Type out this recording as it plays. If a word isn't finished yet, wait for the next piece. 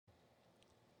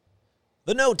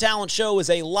The No Talent Show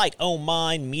is a Light O'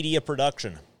 Mine media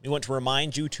production. We want to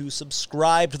remind you to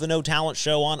subscribe to The No Talent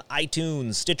Show on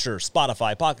iTunes, Stitcher,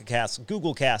 Spotify, Pocket Casts,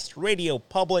 Google Casts, Radio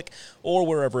Public, or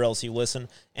wherever else you listen.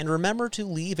 And remember to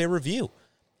leave a review.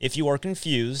 If you are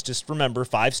confused, just remember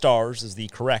 5 stars is the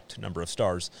correct number of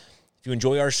stars. If you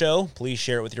enjoy our show, please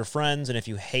share it with your friends. And if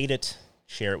you hate it,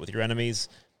 share it with your enemies.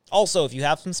 Also, if you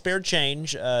have some spare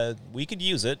change, we could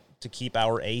use it to keep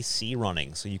our AC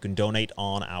running. So you can donate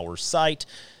on our site,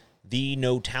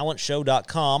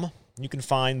 thenotalentshow.com. You can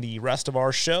find the rest of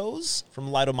our shows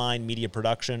from Light O' Mine Media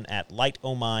Production at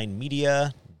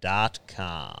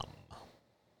lightominemedia.com.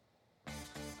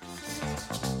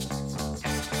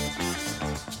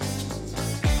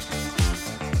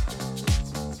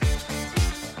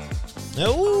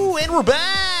 Oh, and we're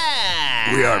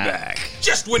back! We are back.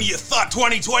 Just when you thought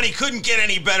 2020 couldn't get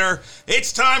any better,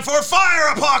 it's time for Fire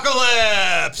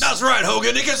Apocalypse! That's right,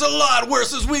 Hogan. It gets a lot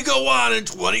worse as we go on in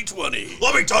 2020.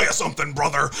 Let me tell you something,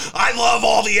 brother. I love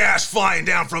all the ash flying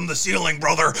down from the ceiling,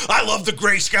 brother. I love the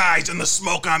gray skies and the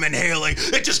smoke I'm inhaling.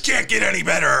 It just can't get any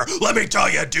better. Let me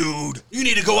tell you, dude. You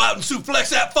need to go out and suplex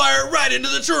that fire right into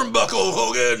the turnbuckle,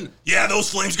 Hogan. Yeah,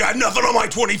 those flames got nothing on my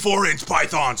 24-inch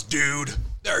pythons, dude.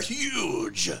 They're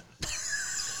huge.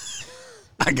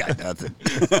 I got nothing.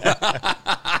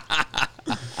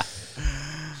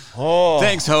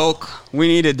 Thanks, Hulk. We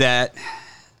needed that.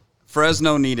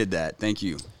 Fresno needed that. Thank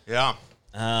you. Yeah.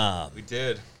 We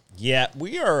did. Yeah,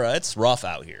 we are. It's rough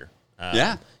out here.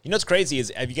 Yeah. You know what's crazy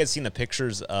is, have you guys seen the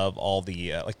pictures of all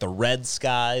the like the red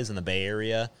skies in the Bay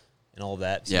Area and all of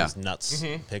that? Yeah. These nuts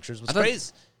pictures. What's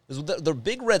crazy is the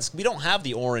big reds. We don't have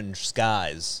the orange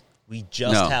skies. We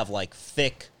just have like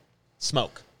thick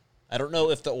smoke. I don't know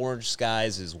if the orange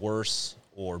skies is worse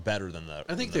or better than the.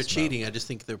 I think they're cheating. I just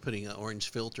think they're putting an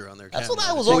orange filter on their camera. That's what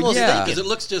I was almost thinking. Because it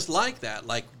looks just like that,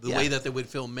 like the way that they would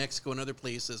film Mexico and other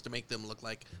places to make them look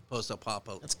like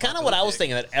post-apocalyptic. That's kind of what I was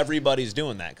thinking, that everybody's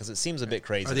doing that because it seems a bit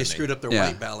crazy. Or they screwed up their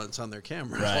white balance on their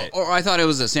camera. Right. Or I thought it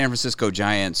was a San Francisco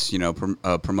Giants,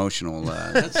 promotional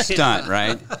stunt,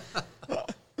 right?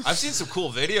 I've seen some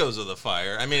cool videos of the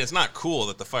fire. I mean, it's not cool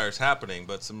that the fire's happening,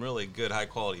 but some really good,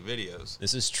 high-quality videos.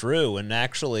 This is true, and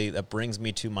actually, that brings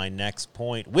me to my next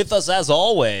point. With us, as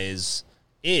always,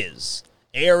 is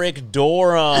Eric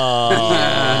Doran.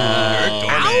 Eric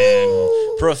Doran.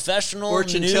 Professional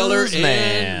fortune teller newsman.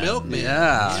 and milkman.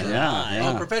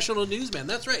 Yeah. Oh, professional newsman.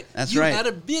 That's right. That's you right. You had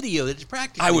a video that you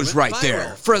practiced. I was right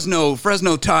there. Fresno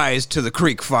ties to the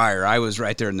creek fire. I was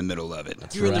right there in the middle of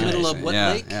it. You were in the middle of what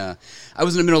lake? Yeah. I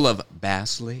was in the middle of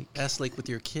Bass Lake. Bass Lake with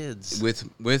your kids.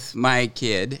 With my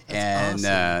kid. That's and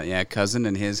awesome. cousin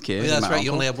and his kid. That's right. Uncle.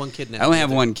 You only have one kid now. I only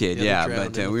have one kid,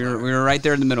 but we were right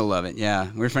there in the middle of it.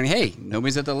 Yeah, we were thinking, hey,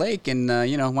 nobody's at the lake, and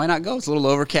why not go? It's a little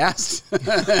overcast.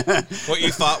 What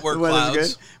you thought were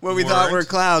clouds. What we thought were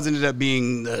clouds ended up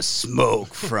being the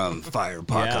smoke from Fire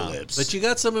Apocalypse. But you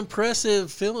got some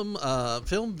impressive film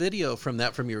video from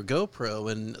your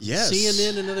GoPro, and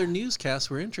CNN and other newscasts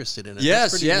were interested in it.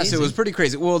 Yes, amazing. it was pretty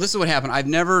crazy. Well, this is what happened. I've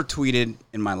never tweeted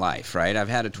in my life, right? I've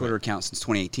had a Twitter account since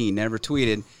 2018, never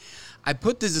tweeted. I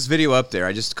put this video up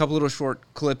there. Just a couple little short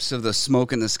clips of the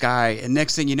smoke in the sky, and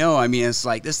next thing you know, I mean, it's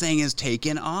like this thing is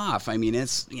taking off. I mean,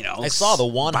 it's I saw the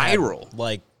one viral, had,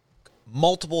 like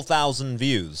multiple thousand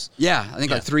views. Yeah, I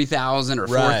think like 3,000 or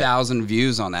 4,000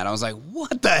 views on that. I was like,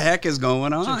 what the heck is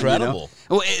going on? It's incredible.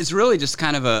 Well, it's really just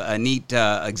kind of a neat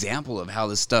example of how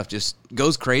this stuff just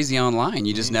goes crazy online.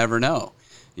 You just never know.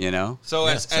 So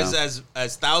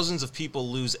as thousands of people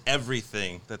lose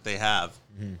everything that they have,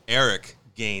 Eric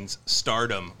gains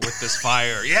stardom with this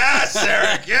fire. Yes,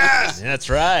 Eric, yes! That's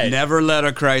right. Never let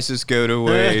a crisis go to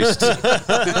waste.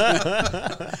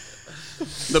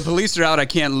 The police are out. I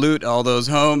can't loot all those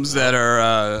homes that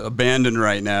are abandoned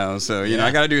right now. So,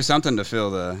 I got to do something to fill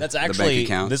the bank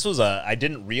account. This was I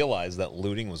didn't realize that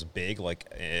looting was big,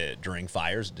 during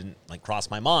fires. It didn't, cross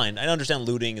my mind. I understand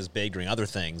looting is big during other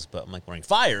things, but I'm during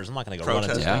fires, I'm not going to go run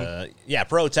into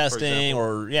protesting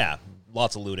or,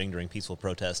 lots of looting during peaceful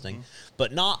protesting,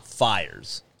 but not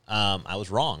fires. I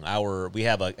was wrong. We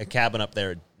have a cabin up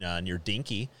there near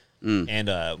Dinky,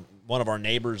 and one of our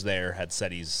neighbors there had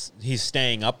said he's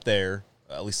staying up there,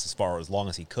 at least as long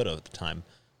as he could have at the time,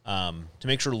 to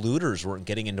make sure looters weren't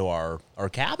getting into our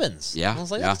cabins. Yeah. And I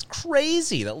was like, that's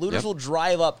crazy that looters will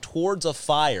drive up towards a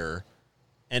fire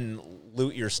and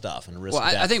loot your stuff and risk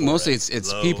death. I think mostly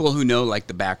it's people who know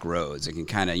the back roads and can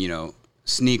kind of,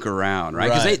 sneak around, right?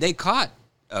 Because they caught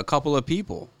a couple of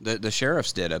people. The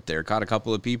sheriffs did up there. Caught a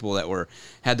couple of people that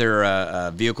had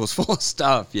their vehicles full of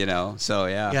stuff, you know. So,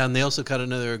 yeah. Yeah, and they also caught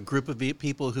another group of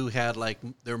people who had, like,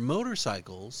 their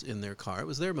motorcycles in their car. It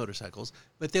was their motorcycles.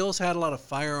 But they also had a lot of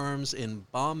firearms and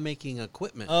bomb-making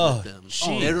equipment with them.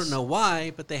 Jeez. They don't know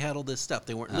why, but they had all this stuff.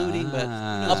 They weren't looting, but...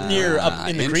 Up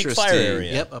in the Creek Fire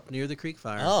area. Yep, up near the Creek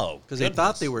Fire. Oh, because they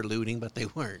thought they were looting, but they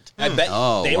weren't. I bet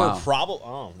they wow.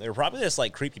 were probably just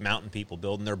like creepy mountain people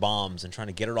building their bombs and trying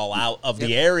to get it all out of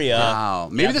the area. Wow.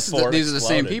 Maybe these are the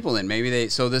same people then. Maybe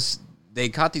they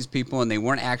caught these people and they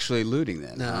weren't actually looting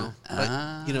then. No,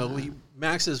 but you know,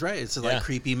 Max is right. It's like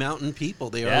creepy mountain people.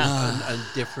 They are a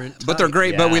different type. But they're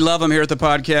great. But we love them here at the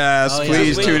podcast.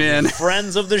 Please tune in.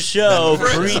 Friends of the show,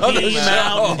 creepy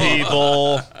mountain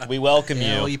people. We welcome you.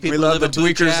 Well, you people we love the live in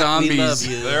tweaker Boot Jack, zombies. we love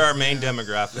you. They're our main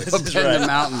demographic. Up in the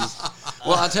mountains.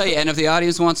 Well, I'll tell you, and if the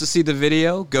audience wants to see the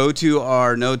video, go to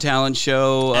our No Talent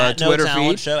Show Twitter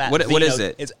feed. What is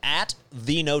it? It's at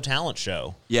the No Talent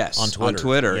Show. Yes, on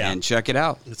Twitter, and check it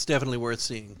out. It's definitely worth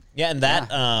seeing. Yeah, and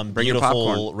that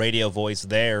beautiful radio voice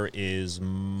there is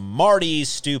Marty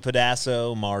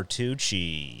Stupidasso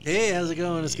Martucci. Hey, how's it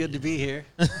going? It's good to be here.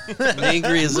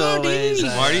 Angry as always.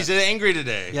 Marty's angry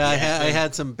today. Yeah, I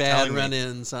had some bad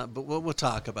run-ins, but we'll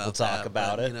talk about that. We'll talk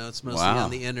about it. You know, it's mostly on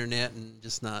the internet and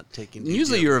just not taking.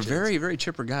 Usually, you're a very, very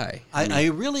chipper guy. I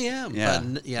really am. Yeah.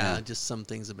 But just some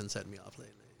things have been setting me off lately.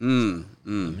 I'm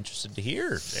interested to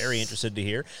hear. Very interested to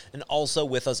hear. And also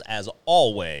with us, as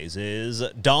always, is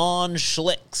Don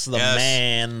Schlicks, the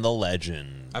man, the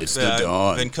legend. It's the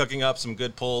Don. I've been cooking up some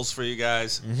good polls for you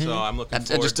guys, so I'm looking forward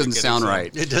to That just doesn't sound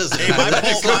right. It doesn't. Hey, my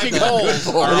polls are I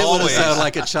didn't want to always sound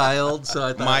like a child, so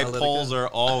I thought my I'll let it polls go. are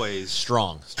always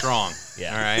Strong.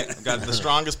 Yeah. All right. I've got the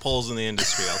strongest polls in the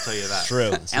industry. I'll tell you that.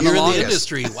 True. And You're the in longest. the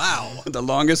industry. Wow. The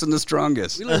longest and the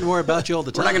strongest. We learn more about you all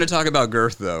the time. We're not going to talk about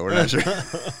girth, though. We're not sure.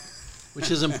 Which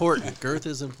is important. Girth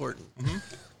is important,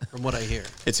 from what I hear.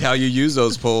 It's how you use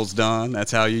those poles, Don.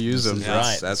 That's how you use them.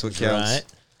 Right. That's what counts. Right.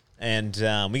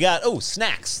 And we got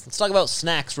snacks. Let's talk about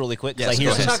snacks really quick. Yes, I hear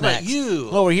go some ahead. Talk about snacks. you.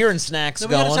 Well, we're hearing snacks No,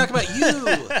 we going. got to talk about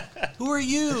you. Who are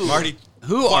you? Marty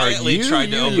Who quietly are you?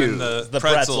 tried to open The the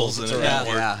pretzels, pretzels, and it yeah. didn't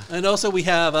work. Yeah. And also we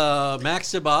have Max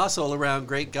DeBoss, all-around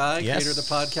great guy, Yes. creator of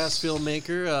the podcast,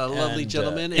 filmmaker, lovely And,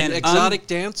 gentleman, and and exotic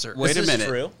dancer. Wait This a is minute.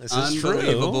 true. This is true.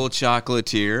 Unbelievable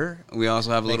chocolatier. We also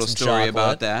have a Make little some story chocolate.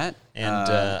 about that. And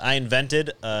I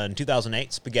invented in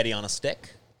 2008 spaghetti on a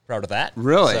stick. Proud of that.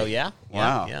 Really? So yeah.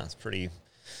 Wow. Yeah. It's pretty.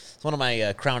 It's one of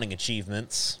my crowning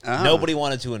achievements. Ah. Nobody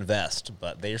wanted to invest,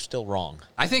 but they're still wrong.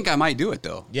 I think I might do it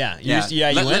though. Yeah. You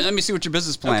in? Let me see what your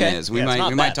business plan is. We Yeah, it's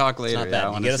not might bad. talk It's later. not Yeah, I bad.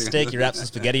 You wanna get a see- steak, you wrap some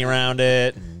spaghetti around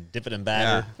it, and dip it in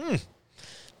batter.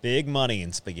 Big money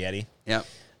in spaghetti. Yep.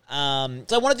 So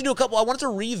I wanted to I wanted to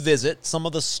revisit some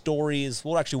of the stories.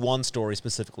 Well, actually, one story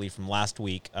specifically from last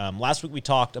week. Last week we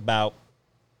talked about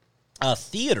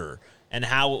theater and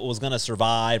how it was going to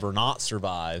survive or not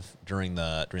survive during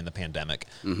the pandemic.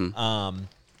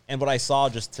 And what I saw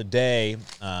just today,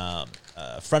 a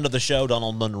friend of the show,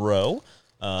 Donald Monroe,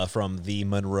 from the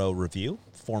Monroe Review,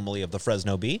 formerly of the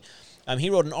Fresno Bee, he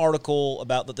wrote an article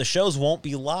about that the shows won't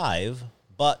be live,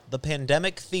 but the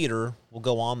pandemic theater will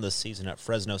go on this season at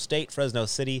Fresno State, Fresno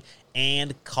City,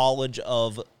 and College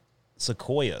of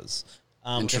Sequoias.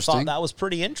 I Interesting. thought that was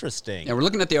pretty interesting. Yeah, we're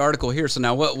looking at the article here. So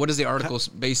now, what is the article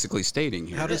basically stating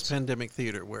here? How does pandemic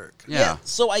theater work? Yeah.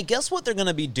 So I guess what they're going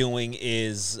to be doing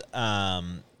is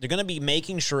they're going to be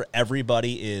making sure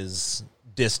everybody is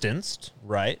distanced,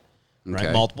 right? Okay.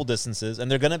 Right, multiple distances, and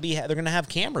they're going to have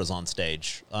cameras on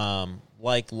stage,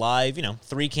 like live,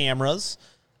 3 cameras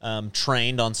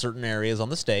trained on certain areas on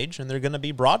the stage, and they're going to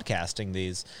be broadcasting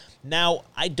these. Now,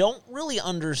 I don't really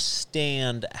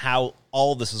understand how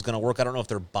all of this is going to work. I don't know if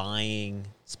they're buying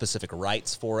specific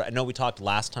rights for it. I know we talked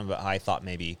last time about how I thought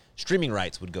maybe streaming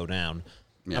rights would go down.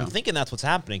 Yeah. I'm thinking that's what's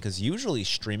happening because usually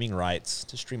streaming rights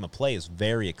to stream a play is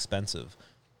very expensive.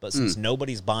 But since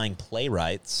nobody's buying play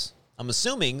rights, I'm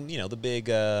assuming, the big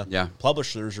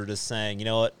publishers are just saying, you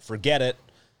know what, forget it.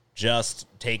 Just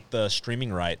take the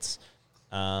streaming rights.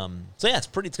 So yeah, it's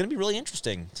going to be really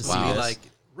interesting to see this. Like,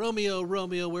 Romeo,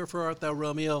 Romeo, wherefore art thou,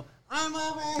 Romeo? I'm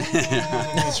over here.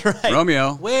 That's right.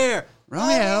 Romeo. Where?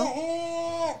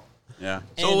 Romeo. Yeah.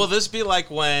 So will this be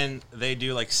like when they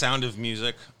do like Sound of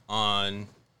Music on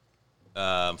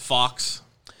Fox,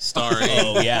 starring?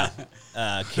 Oh yeah,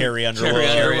 Carrie Underwood.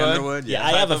 Carrie Underwood. Yeah,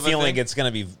 Yeah. I have a Type of a feeling thing? it's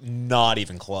going to be not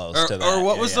even close to that. Or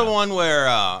what Yeah, was yeah. the one where?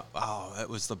 That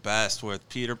was the best. Where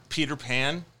Peter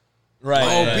Pan Right.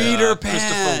 Oh, Peter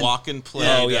Christopher Pan. Walken played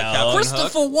Oh, yeah. Captain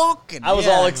Christopher Hook. Walken. I was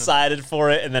all excited for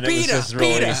it, and then it was Peter, just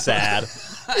really Peter. sad.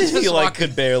 Just He like walking-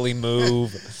 could barely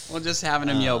move. Well, just having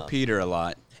him yell Peter a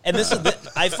lot. And this is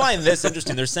I find this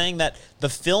interesting. They're saying that the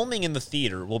filming in the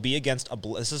theater will be against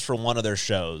this is from one of their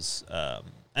shows,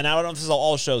 and I don't know if this is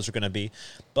all shows are going to be,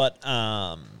 but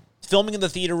filming in the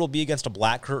theater will be against a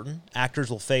black curtain.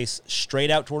 Actors will face straight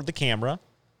out toward the camera,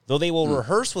 though they will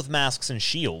rehearse with masks and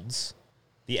shields.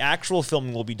 The actual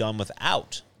filming will be done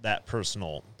without that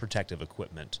personal protective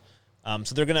equipment.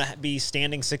 So they're going to be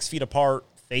standing 6 feet apart,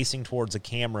 facing towards a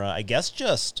camera. I guess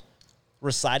just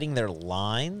reciting their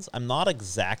lines. I'm not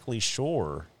exactly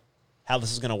sure how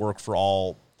this is going to work for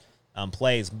all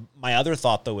plays. My other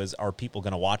thought, though, is are people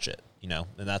going to watch it? You know,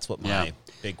 and that's what my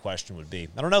big question would be.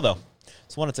 I don't know, though.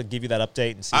 Just wanted to give you that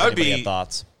update and see if anybody had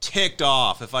thoughts. Ticked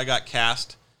off if I got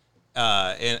cast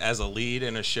as a lead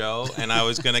in a show and I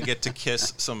was going to get to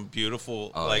kiss some beautiful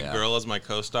girl as my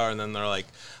co-star, and then they're like,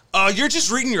 you're just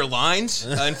reading your lines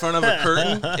in front of a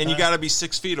curtain and you got to be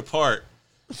 6 feet apart.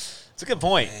 It's a good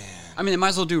point. I mean, they might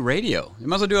as well do radio. They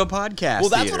might as well do a podcast. Well,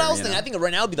 that's theater, what I was you thinking. know? I think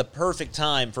right now would be the perfect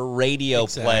time for radio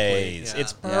plays. yeah.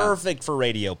 It's perfect for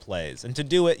radio plays. And to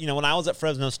do it, you know, when I was at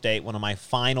Fresno State, one of my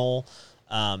final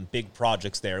big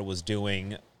projects there was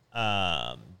doing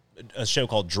a show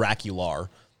called Dracular,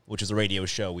 which is a radio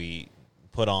show we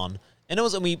put on. And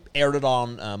we aired it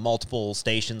on multiple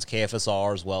stations,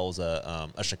 KFSR, as well as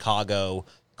a Chicago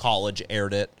college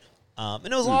aired it. And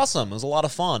it was awesome. It was a lot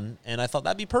of fun, and I thought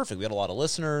that'd be perfect. We had a lot of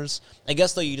listeners. I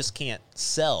guess, though, you just can't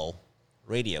sell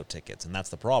radio tickets, and that's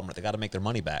the problem. They got to make their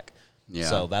money back. Yeah.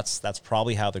 So that's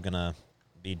probably how they're going to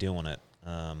be doing it.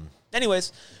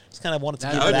 Anyways, just kind of wanted to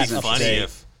give That would that be funny update.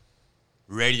 if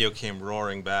radio came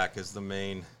roaring back as the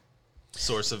main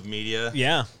source of media.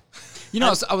 Yeah. You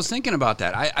know, I was thinking about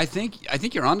that. I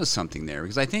think you're onto something there,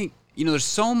 because I think, you know, there's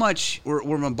so much,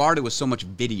 we're bombarded with so much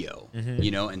video, you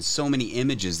know, and so many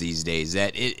images these days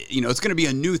that it's going to be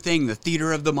a new thing, the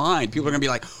theater of the mind. People are going to be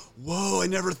like, whoa, I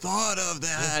never thought of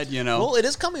that, you know. Well, it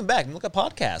is coming back. Look at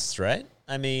podcasts, right?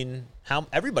 I mean, how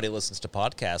everybody listens to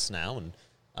podcasts now, and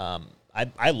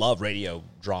I love radio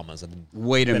dramas.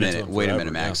 Wait a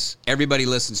minute, Max. Everybody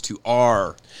listens to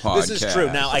our podcast. This is true.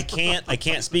 Now, I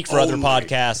can't speak for other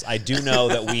podcasts. I do know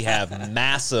that we have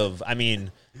massive,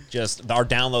 just our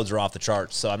downloads are off the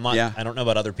charts. So I'm not, I don't know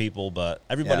about other people, but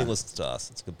everybody listens to us.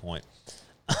 That's a good point.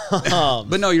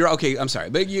 But no, you're okay. I'm sorry,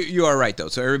 but you are right though.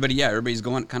 So everybody's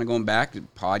going back to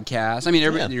podcasts. I mean,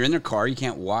 you're in their car. You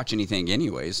can't watch anything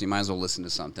anyways. So you might as well listen to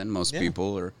something. Most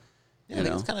people are. I think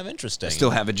it's kind of interesting. Still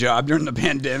have a job during the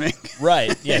pandemic,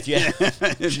 right? Yeah. If you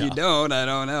if you don't, I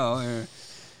don't know.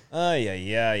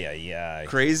 Yeah.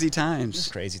 Crazy times.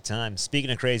 Crazy times. Speaking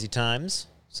of crazy times,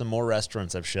 some more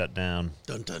restaurants have shut down.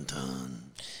 Dun dun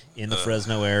dun. In the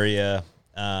Fresno area.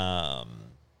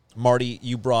 Marty,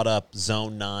 you brought up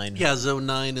Zone 9. Yeah, Zone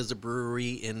 9 is a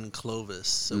brewery in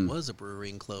Clovis. It was a brewery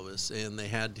in Clovis, and they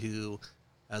had to,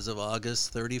 as of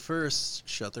August 31st,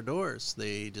 shut their doors.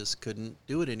 They just couldn't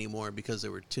do it anymore because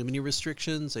there were too many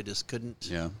restrictions. They just couldn't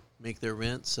make their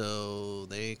rent, so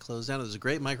they closed down. It was a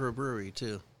great microbrewery,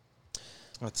 too.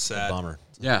 That's sad. Bummer.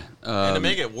 Yeah. And to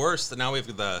make it worse, now we've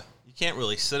you can't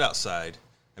really sit outside.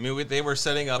 I mean, they were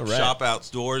setting up shop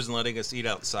outdoors and letting us eat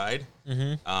outside.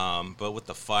 Mm-hmm. But with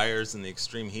the fires and the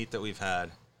extreme heat that we've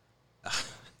had,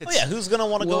 who's going to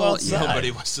want to go outside? Nobody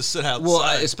wants to sit outside. Well,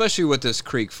 especially with this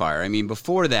creek fire. I mean,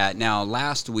 before that, now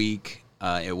last week,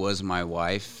 it was my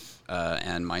wife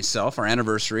and myself, our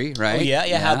anniversary, right? Oh,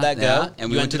 yeah. How'd that go? And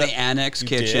we went to the annex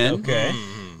kitchen. Okay.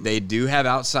 They do have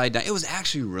outside dining. It was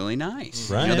actually really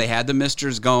nice. Right. You know, they had the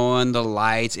misters going, the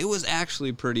lights. It was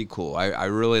actually pretty cool. I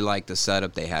really liked the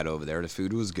setup they had over there. The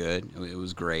food was good. It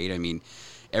was great. I mean,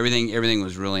 everything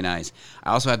was really nice.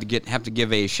 I also have to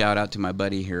give a shout out to my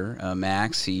buddy here,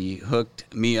 Max. He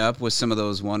hooked me up with some of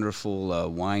those wonderful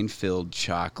wine-filled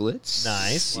chocolates.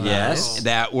 Nice. Yes,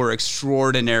 that were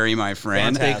extraordinary, my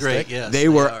friend. Fantastic. Great, yes. They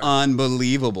were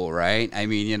unbelievable, right? I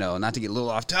mean, not to get a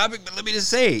little off topic, but let me just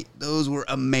say, those were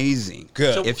amazing.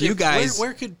 Good. So if you guys,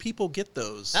 where could people get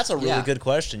those? That's a really good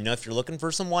question. If you're looking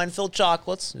for some wine-filled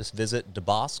chocolates, just visit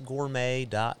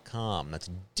DeBossGourmet.com. That's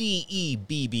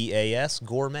DEBBAS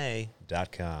gourmet.com.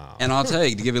 projectile.com. And I'll tell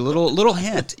you, to give you a little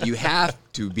hint, you have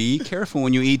to be careful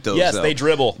when you eat those. Yes, though. they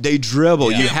dribble. They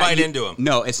dribble. Yeah. You can't bite into them.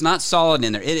 No, it's not solid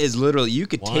in there. It is literally, you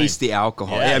could Wine. taste the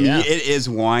alcohol. Yeah, I mean, yeah. it is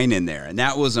wine in there, and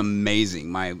that was amazing.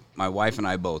 My wife and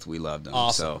I both, we loved them.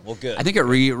 Awesome. So Well, good. I think it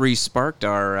re-sparked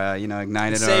our,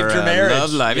 ignited Saved our your marriage.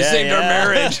 love life. It Yeah, saved our yeah.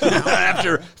 marriage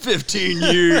after 15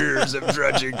 years of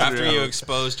drudging. After through. you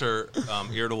exposed her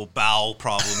irritable bowel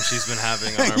problem she's been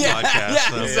having on our yeah, podcast. yeah,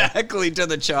 so- exactly, to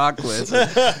the chocolates.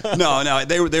 no,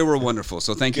 they were wonderful.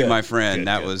 So thank you, Good. my friend. Good,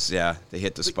 that good. was, they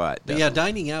hit the spot. But yeah,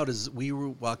 definitely. dining out is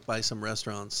walked by some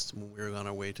restaurants when we were on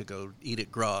our way to go eat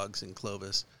at Grog's in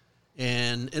Clovis.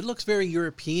 And it looks very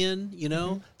European, you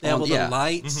know? They have Oh, all yeah. the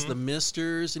lights, the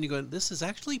misters, and you go, this is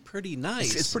actually pretty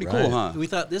nice. It's pretty Right. cool, huh? We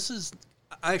thought this is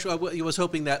actually. I was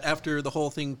hoping that after the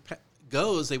whole thing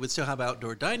goes, they would still have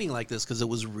outdoor dining like this because it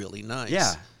was really nice.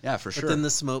 Yeah, for But sure. then the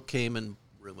smoke came and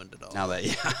ruined it all. now that,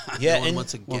 Yeah, no one and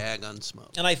wants a gag on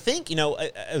smoke. And I think,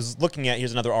 I was looking at,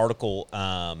 here's another article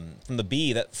from the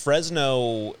Bee, that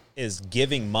Fresno is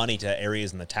giving money to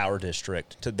areas in the Tower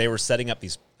District. They were setting up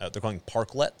these, they're calling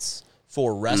parklets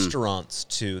for restaurants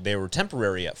they were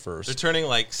temporary at first. They're turning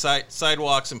like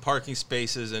sidewalks and parking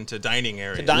spaces into dining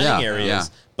areas. To dining Yeah, areas, yeah.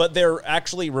 but they're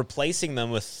actually replacing them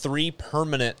with 3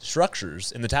 permanent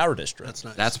structures in the Tower District. That's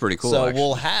nice. that's pretty cool. So actually.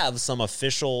 we'll have some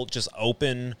official, just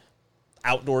open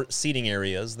outdoor seating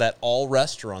areas that all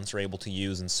restaurants are able to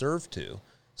use and serve to.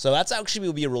 So that's actually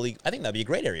will be I think that'd be a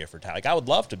great area for Tower. Like, I would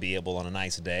love to be able on a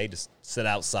nice day to sit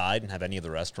outside and have any of the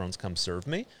restaurants come serve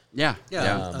me. Yeah.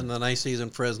 And the nice days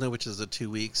in Fresno, which is the 2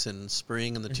 weeks in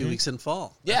spring and the 2 weeks in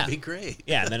fall. Yeah. That'd be great.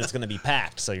 Yeah, and then it's going to be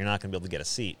packed, so you're not going to be able to get a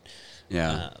seat.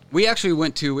 Yeah. we also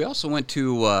went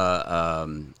to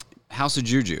House of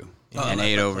Juju and I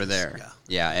ate love over that there. place,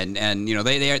 Yeah, and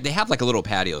they have like a little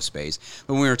patio space.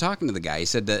 But when we were talking to the guy, he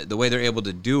said that the way they're able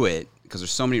to do it, because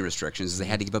there's so many restrictions, is they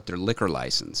had to give up their liquor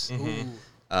license.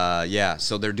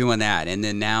 So they're doing that, and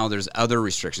then now there's other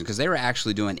restrictions because they were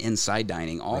actually doing inside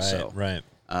dining also. Right.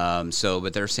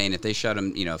 But they're saying if they shut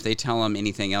them, if they tell them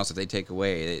anything else, if they take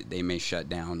away, they may shut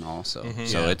down also.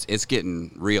 So Yeah. it's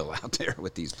getting real out there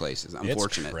with these places.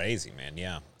 Unfortunate. It's crazy, man.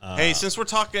 Yeah. Hey, since we're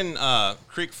talking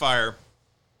Creek Fire,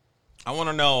 I want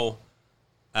to know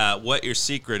what your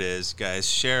secret is, guys.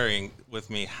 Sharing with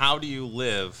me, how do you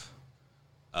live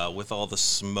with all the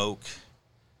smoke,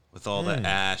 with all the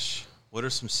ash? What are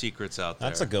some secrets out there?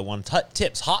 That's a good one. Hot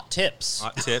tips. Hot tips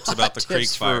about the Creek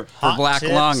Tips Fire. for Hot black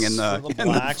tips lung and for the, the and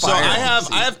the black So fire.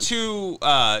 I have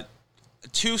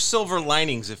two silver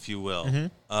linings, if you will,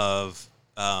 of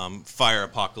Fire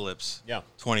Apocalypse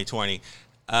 2020.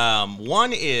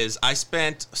 One is I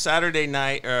spent Saturday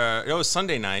night, it was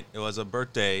Sunday night. It was a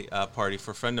birthday party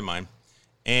for a friend of mine,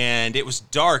 and it was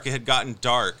dark. It had gotten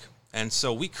dark, and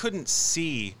so we couldn't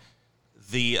see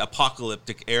the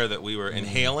apocalyptic air that we were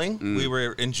inhaling. We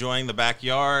were enjoying the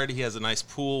backyard. He has a nice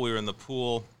pool. We were in the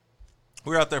pool.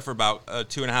 We were out there for about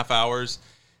 2.5 hours.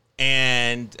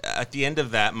 And at the end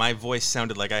of that, my voice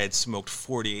sounded like I had smoked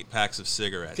 48 packs of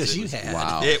cigarettes. Because It you was- had.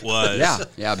 Wow. It was.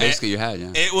 Yeah, basically you had,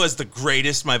 yeah. It was the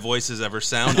greatest my voice has ever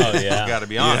sounded. Oh, yeah. I got to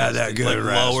be honest. had that good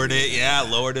lowered it.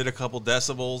 Lowered it a couple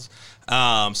decibels.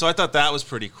 So I thought that was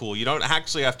pretty cool. You don't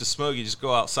actually have to smoke. You just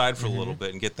go outside for a little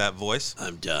bit and get that voice.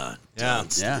 I'm done. Yeah.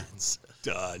 Yeah.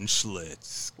 Done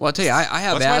Schlitz. Well, I'll tell you, I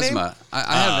have What's my name? asthma.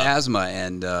 I have asthma,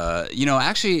 and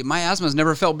actually, my asthma's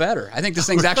never felt better. I think this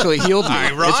thing's actually healed me.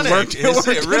 Ironic. It Is worked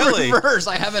it in really? reverse.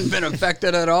 I haven't been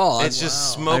affected at all. It's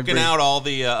just I smoking agree. out all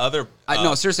the other.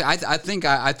 No, seriously, I think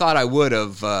I thought I would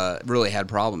have really had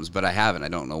problems, but I haven't. I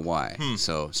don't know why.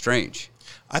 So strange.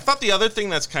 I thought the other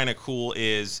thing that's kind of cool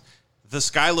is the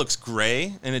sky looks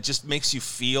gray, and it just makes you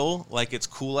feel like it's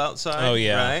cool outside. Oh,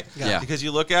 yeah. Right? Yeah. Because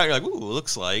you look out, you're like, ooh, it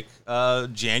looks like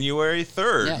January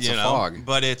 3rd, Yeah, it's you a know? fog.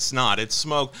 But it's not. It's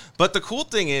smoke. But the cool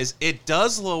thing is it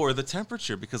does lower the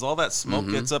temperature because all that smoke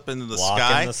gets up into the Blocking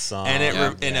sky. the sun. And it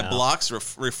Yeah. and it blocks,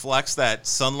 reflects that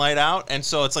sunlight out. And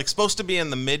so it's like supposed to be in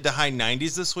the mid to high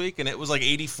 90s this week, and it was like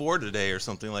 84 today or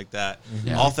something like that.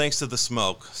 Yeah. All thanks to the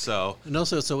smoke. So And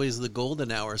also, it's always the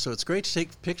golden hour, so it's great to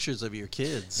take pictures of your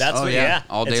kids. That's Oh, what, yeah.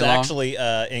 All day it's long? actually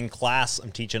in class.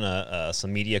 I'm teaching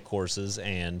some media courses,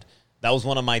 and that was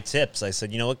one of my tips. I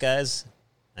said, you know what, guys?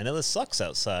 I know this sucks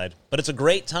outside, but it's a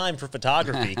great time for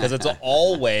photography because it's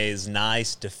always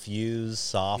nice, diffuse,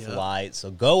 soft Yep. light.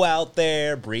 So go out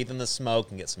there, breathe in the smoke,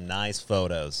 and get some nice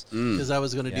photos. Because I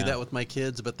was going to Yeah. do that with my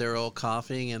kids, but they're all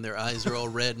coughing and their eyes are all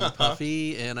red and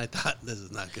puffy, and I thought, this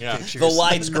is not good Yeah. pictures. The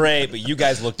light's great, but you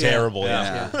guys look terrible.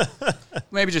 Yeah. Yeah.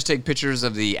 Maybe just take pictures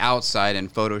of the outside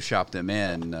and Photoshop them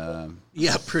in.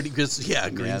 Yeah, pretty good. Yeah,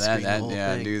 green screen. the whole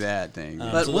thing. do that thing.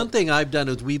 But one thing I've done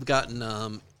is we've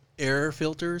gotten air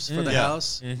filters for the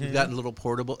house. We've gotten little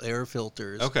portable air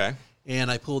filters. Okay.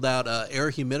 And I pulled out an air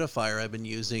humidifier I've been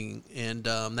using, and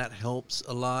that helps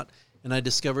a lot. And I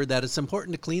discovered that it's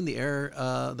important to clean the air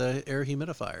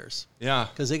humidifiers. Yeah.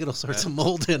 Because they get all sorts of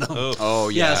mold in them. Oh,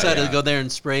 yeah. So I had to go there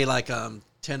and spray like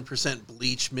 10%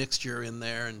 bleach mixture in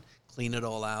there and clean it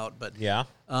all out. But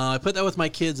I put that with my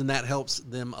kids, and that helps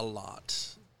them a lot.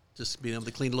 Just being able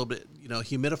to clean a little bit,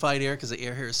 humidified air, because the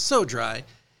air here is so dry.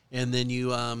 And then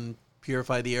you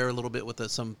purify the air a little bit with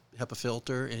some HEPA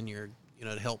filter, and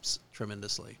it helps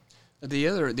tremendously. The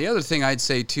other thing I'd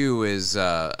say too is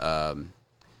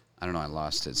I don't know. I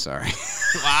lost it. Sorry.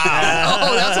 Wow.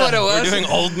 Oh, that's what it was. We're doing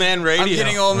old man radio. I'm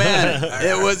getting old man.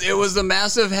 It was the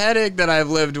massive headache that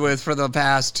I've lived with for the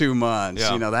past 2 months.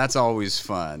 Yeah. That's always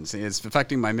fun. See, it's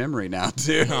affecting my memory now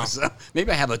too. So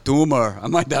maybe I have a tumor. I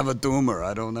might have a tumor.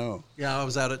 I don't know. Yeah, I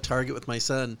was out at Target with my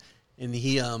son, and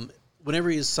he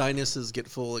whenever his sinuses get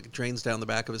full, it drains down the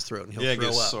back of his throat, and he'll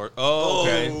throw up.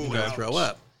 Okay. He'll throw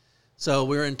up. So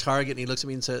we're in Target, and he looks at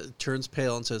me and turns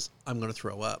pale and says, "I'm going to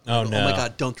throw up." Oh, no. Oh, my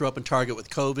God, don't throw up in Target with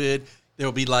COVID.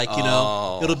 There'll be like,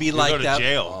 it'll be like go to that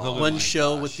jail. one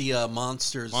show with the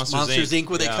Monsters Monsters, Inc.,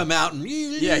 where they come out and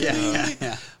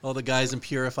Yeah. all the guys and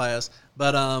purify us.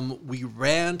 But we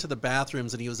ran to the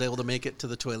bathrooms, and he was able to make it to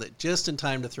the toilet just in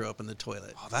time to throw up in the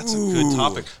toilet. Oh, that's a good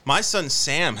topic. My son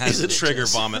Sam has a trigger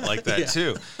vomit like that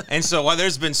too. And so while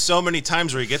there's been so many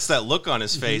times where he gets that look on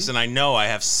his face, and I know I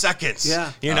have seconds.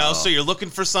 Yeah. So you're looking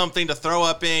for something to throw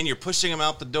up in, you're pushing him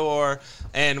out the door,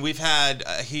 and we've had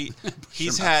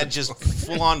he's had just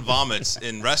full on vomits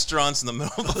in restaurants in the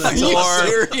middle of the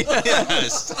door.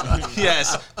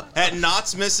 Yes. At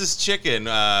Knott's Mrs. Chicken,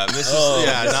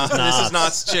 Mrs.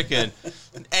 Knott's Chicken.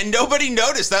 And nobody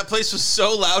noticed. That place was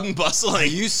so loud and bustling. Are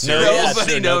you serious?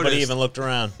 Nobody noticed. Nobody even looked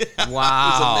around.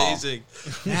 Wow. It's amazing.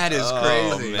 That is Oh,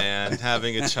 crazy. man.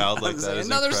 Having a child like that is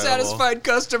Another incredible. satisfied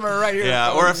customer right here.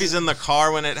 Yeah, or folks. if he's in the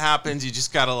car when it happens, you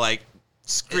just got to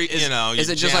scream, Is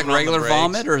it just like regular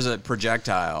vomit, or is it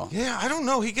projectile? Yeah, I don't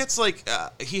know. He gets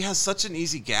he has such an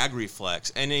easy gag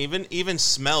reflex, and even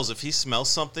smells. If he smells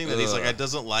something that he's I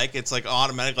doesn't like, it's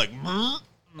automatic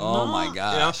Oh my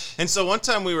gosh. And so one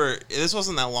time this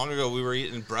wasn't that long ago, we were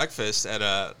eating breakfast at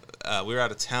we were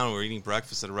out of town, we were eating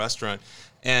breakfast at a restaurant,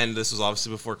 and this was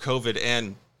obviously before COVID,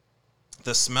 and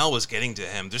the smell was getting to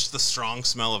him, just the strong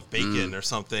smell of bacon or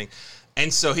something.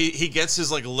 And so he gets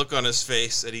his look on his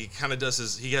face, and he kind of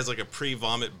does he has a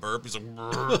pre-vomit burp. He's like,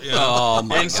 Oh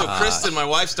my And so Kristen, my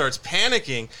wife, starts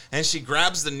panicking, and she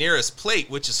grabs the nearest plate,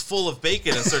 which is full of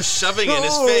bacon, and starts shoving it in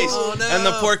his face. Oh, no. And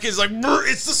the poor kid's like,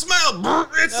 it's the smell,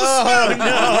 it's the smell.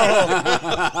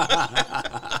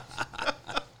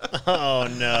 Oh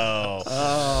no!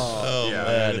 Oh Yeah, man,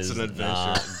 That it's is an adventure.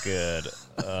 not good.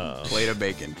 Plate of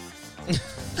bacon.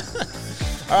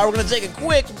 All right, we're going to take a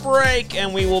quick break,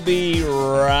 and we will be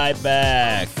right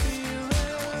back.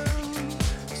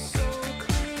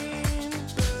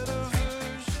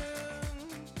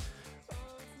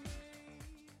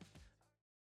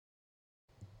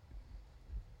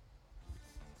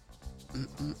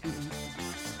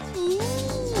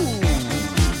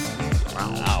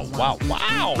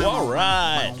 Wow. All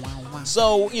right.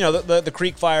 So, the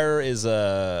creek fire is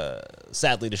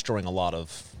sadly destroying a lot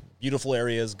of beautiful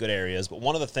areas, good areas, but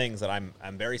one of the things that I'm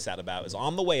very sad about is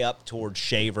on the way up towards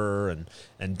Shaver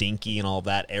and Dinky and all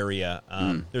that area,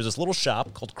 there's this little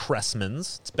shop called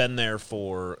Cressman's. It's been there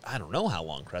for, I don't know how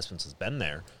long Cressman's has been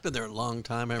there. Been there a long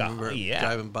time. I remember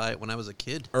driving by it when I was a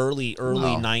kid. Early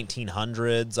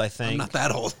 1900s, I think. I'm not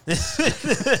that old.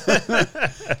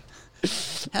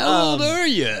 How old are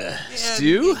you,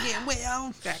 Stu? Yeah,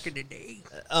 well, back in the day.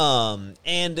 And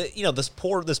this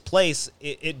place,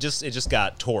 it just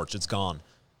got torched. It's gone.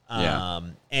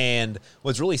 And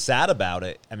what's really sad about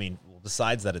it,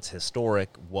 besides that it's historic,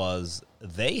 was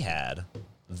they had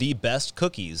the best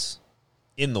cookies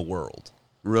in the world.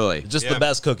 Really? Just the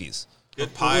best cookies.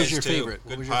 Good pies, What was your too. favorite? Good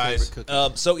What was your pies. favorite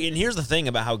cookie? And here's the thing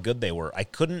about how good they were.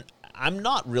 I'm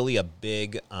not really a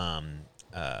big,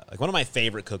 one of my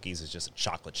favorite cookies is just a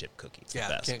chocolate chip cookie. It's the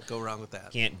best. Can't go wrong with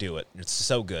that. Can't do it. It's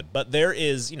so good. But there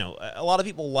is, a lot of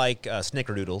people like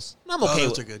snickerdoodles. I'm okay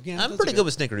those with are good. Yeah, I'm those pretty are good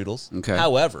with snickerdoodles. Okay.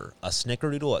 However, a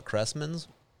snickerdoodle at Cressman's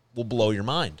will blow your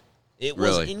mind. It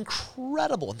was Really?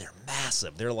 incredible, and they're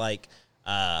massive. They're like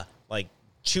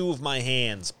two of my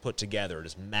hands put together.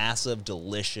 Just massive,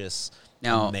 delicious,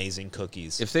 Now, amazing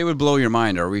cookies. If they would blow your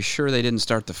mind, are we sure they didn't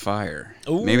start the fire?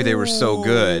 Maybe they were so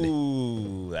good.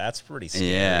 Ooh, that's pretty scary.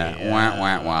 Yeah. Wah,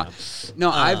 wah, wah. No,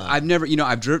 I've never,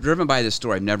 I've driven by this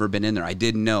store. I've never been in there. I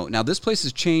didn't know. Now, this place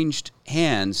has changed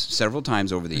hands several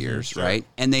times over the years, right?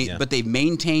 And but they've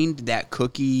maintained that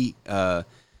cookie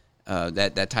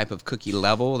that type of cookie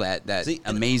level, that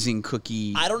amazing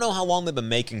cookie. I don't know how long they've been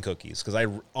making cookies because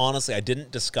I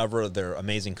didn't discover their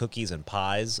amazing cookies and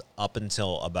pies up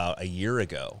until about a year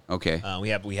ago. Okay,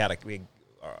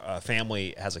 a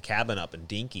family has a cabin up in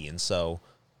Dinky, and so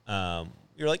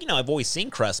you're like, I've always seen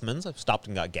Cressman's. I've stopped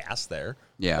and got gas there.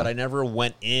 Yeah, but I never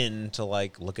went in to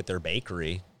like look at their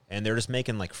bakery. And they're just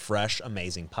making like fresh,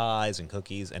 amazing pies and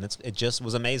cookies, and it just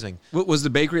was amazing. Was the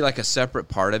bakery like a separate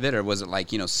part of it, or was it like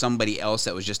somebody else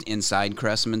that was just inside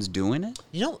Cressman's doing it?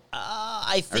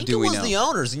 I think it was the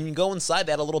owners. And you can go inside;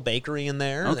 they had a little bakery in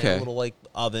there, okay, they had a little like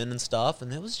oven and stuff,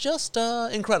 and it was just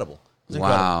incredible. It was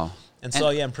incredible. Wow! And so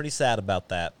I'm pretty sad about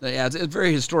that. Yeah, it's a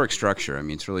very historic structure. I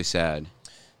mean, it's really sad.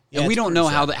 Yeah, and we don't know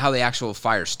how the actual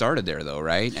fire started there, though,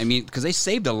 right? I mean, because they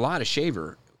saved a lot of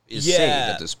Shaver. Saved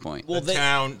at this point. Well, the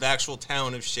actual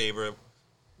town of Shaver,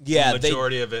 the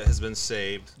majority of it has been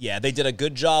saved. Yeah, they did a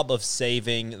good job of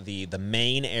saving the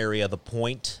main area, the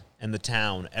point, and the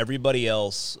town. Everybody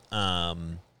else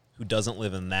who doesn't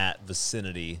live in that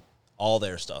vicinity, all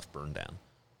their stuff burned down.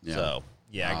 Yeah. So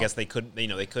wow. I guess they couldn't.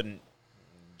 They couldn't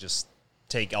just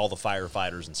take all the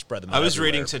firefighters and spread them out. I was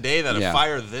everywhere. reading today that a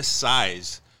fire this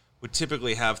size would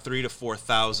typically have 3,000 to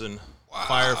 4,000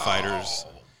 firefighters.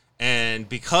 And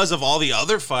because of all the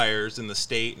other fires in the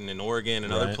state and in Oregon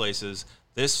and other places,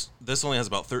 this only has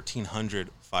about 1,300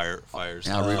 firefighters.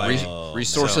 Yeah,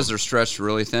 resources are stretched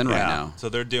really thin right now. So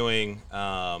they're doing,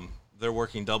 they're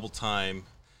working double time.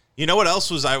 You know what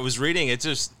else I was reading? It's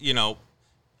just,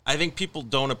 I think people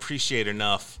don't appreciate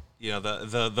enough,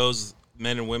 those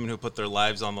men and women who put their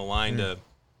lives on the line to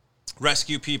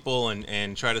rescue people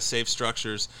and try to save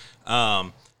structures.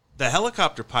 The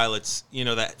helicopter pilots,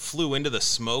 that flew into the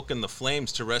smoke and the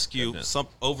flames to rescue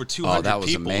over 200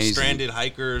 people, amazing. Stranded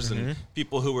hikers and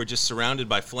people who were just surrounded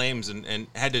by flames and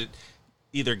had to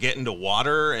either get into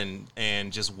water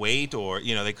and just wait, or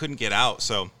they couldn't get out.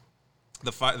 So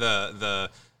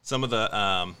some of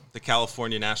the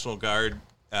California National Guard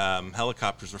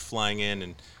helicopters were flying in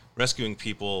and rescuing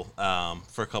people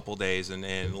for a couple of days, and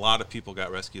a lot of people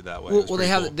got rescued that way. Well,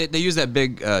 they use that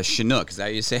big Chinook. Is that how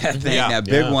you say that thing? Yeah. That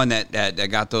big one that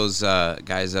got those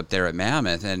guys up there at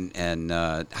Mammoth. And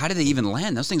how did they even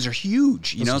land? Those things are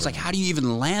huge. It's like, how do you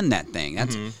even land that thing?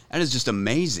 That is just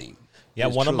amazing. Yeah,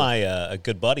 one of my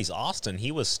good buddies, Austin,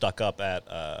 he was stuck up at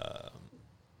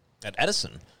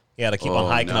Edison. He had to keep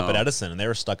on hiking up at Edison, and they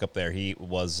were stuck up there. He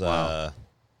was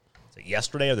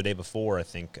yesterday or the day before, I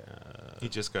think. He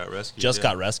just got rescued.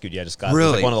 Got rescued. Yeah, really? He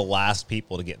was like one of the last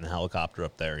people to get in the helicopter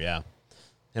up there. Yeah,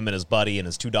 him and his buddy and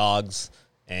his 2 dogs.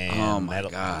 And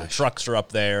the trucks are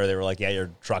up there. They were like, "Yeah, your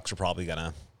trucks are probably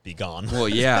gonna be gone." Well,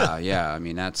 yeah. I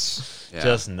mean, that's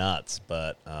just nuts.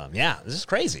 But this is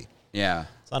crazy. Yeah,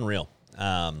 it's unreal.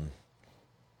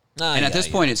 And at this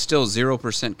point, it's still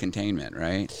 0% containment,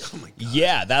 right? Oh my God.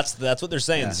 Yeah, that's what they're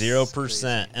saying, Yes.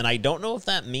 0%. And I don't know if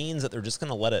that means that they're just going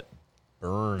to let it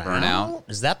burn out.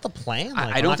 Is that the plan?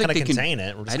 Like, I don't think they contain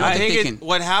it. We're just I I think think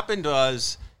what happened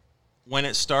was when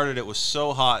it started, it was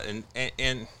so hot,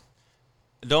 and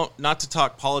not to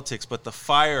talk politics, but the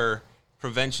fire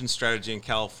prevention strategy in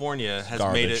California has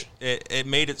Garbage. made it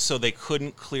made it so they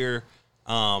couldn't clear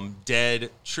dead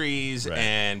trees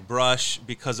and brush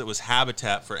because it was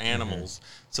habitat for animals.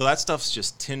 So that stuff's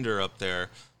just tinder up there.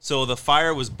 So the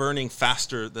fire was burning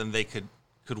faster than they could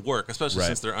work, especially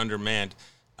since they're undermanned,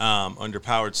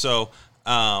 underpowered. So,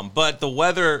 but the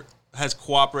weather has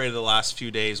cooperated the last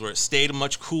few days where it stayed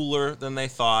much cooler than they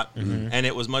thought, and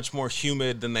it was much more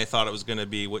humid than they thought it was going to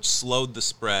be, which slowed the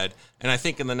spread. And I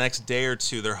think in the next day or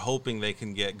two, they're hoping they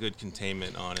can get good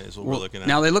containment on it, is what we're looking at.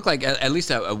 Now, they look like, at least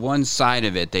at one side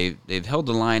of it, they've held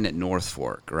the line at North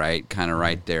Fork, right? Kind of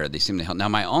right there. They seem to help. Now,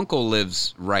 my uncle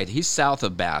lives he's south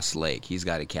of Bass Lake. He's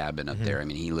got a cabin up there. I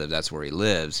mean, that's where he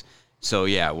lives. So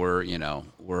yeah,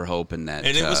 we're hoping that.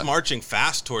 And it was marching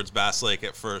fast towards Bass Lake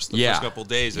at first. The first couple of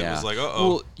days, it was like,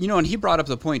 Well, and he brought up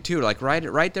the point too, like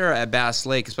right there at Bass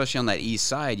Lake, especially on that east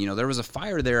side. There was a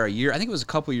fire there I think it was a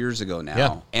couple years ago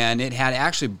now, and it had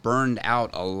actually burned out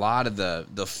a lot of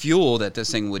the fuel that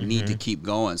this thing would need to keep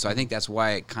going. So I think that's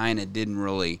why it kind of didn't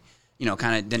really. Didn't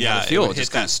have the fuel. It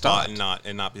just kind of stopped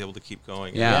and not be able to keep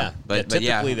going. But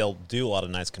typically they'll do a lot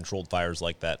of nice controlled fires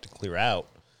like that to clear out.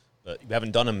 But you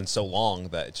haven't done them in so long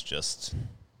that it's just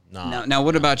not. Now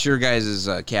what about your guys'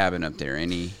 cabin up there?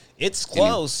 It's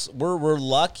close. We're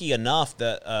lucky enough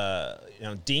that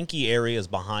Dinky area is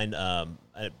behind a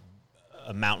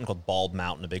mountain called Bald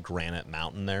Mountain, a big granite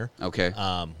mountain there. Okay.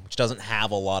 Which doesn't have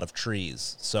a lot of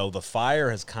trees, so the fire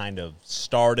has kind of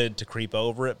started to creep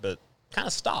over it, but kind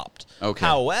of stopped. Okay.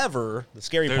 However, the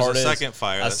scary part is a second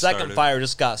fire fire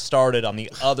just got started on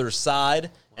the other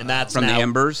side, And that's From now, the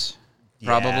embers,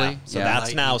 probably. Yeah. So Yeah.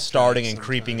 that's now starting and Lightning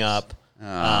creeping strikes up.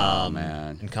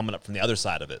 Man. And coming up from the other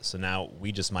side of it. So now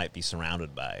we just might be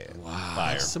surrounded by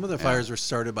fire. Some of the fires were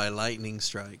started by lightning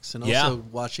strikes, and also Yeah.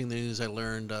 watching the news, I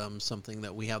learned something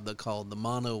that we have called the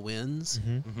mono winds,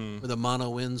 Mm-hmm. where the mono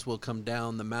winds will come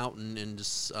down the mountain and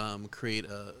just create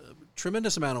a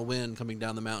tremendous amount of wind coming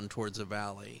down the mountain towards a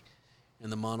valley,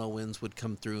 and the mono winds would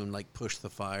come through and like push the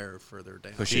fire further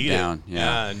down. Push Eat it down.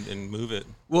 Yeah. and move it.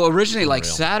 Well, originally, like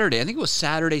Unreal. Saturday, I think it was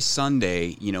Saturday,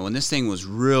 Sunday, when this thing was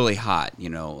really hot,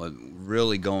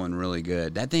 really going really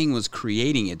good. That thing was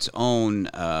creating its own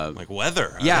Like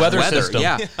weather. Weather system.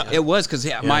 Yeah, it was because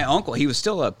my uncle, he was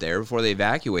still up there before they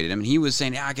evacuated him, and he was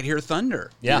saying, I could hear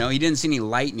thunder. Yeah. He didn't see any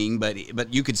lightning,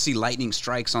 but you could see lightning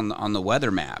strikes on the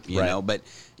weather map. You Right. know, but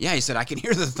yeah, he said I can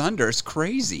hear the thunder. It's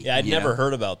crazy. Yeah, I'd you never know?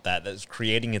 heard about that. That's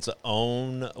creating its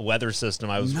own weather system.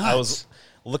 I was Nuts.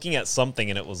 looking at something,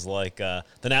 and it was like the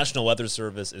National Weather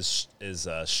Service is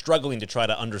struggling to try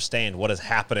to understand what is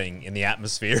happening in the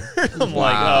atmosphere. I'm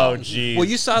like, oh, geez. Well,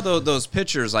 you saw those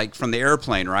pictures like from the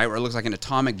airplane, right, where it looks like an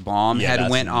atomic bomb Yeah, had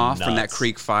that's went off from that nuts.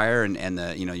 creek fire, and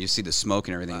the you see the smoke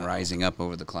and everything rising up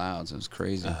over the clouds. It was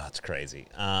crazy. Oh, it's crazy.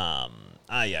 Yeah.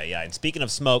 And speaking of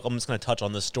smoke, I'm just going to touch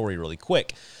on this story really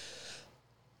quick.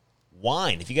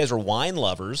 Wine. If you guys are wine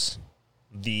lovers,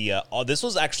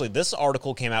 this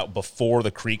article came out before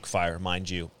the creek fire, mind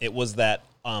you. It was that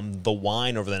the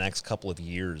wine over the next couple of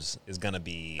years is going to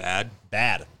be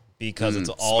bad because it's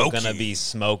all going to be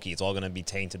smoky. It's all going to be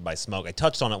tainted by smoke. I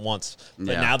touched on it once,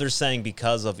 but now they're saying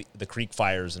because of the creek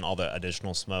fires and all the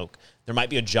additional smoke, there might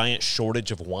be a giant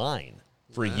shortage of wine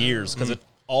for years because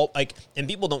and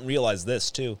people don't realize this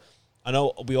too. I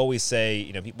know we always say,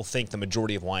 people think the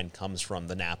majority of wine comes from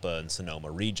the Napa and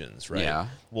Sonoma regions, right? Yeah.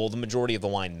 Well, the majority of the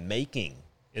wine making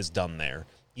is done there.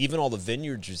 Even all the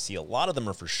vineyards you see, a lot of them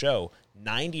are for show.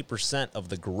 90% of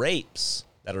the grapes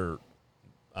that are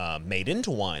made into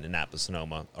wine in Napa,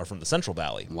 Sonoma are from the Central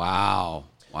Valley. Wow.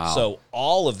 So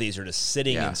all of these are just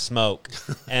sitting in smoke,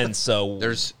 and so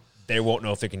they won't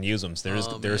know if they can use them.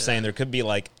 So they're saying there could be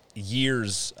like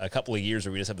a couple of years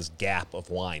where we just have this gap of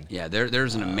wine. Yeah,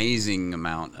 there's an amazing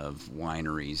amount of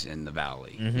wineries in the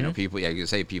valley. People,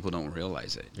 people don't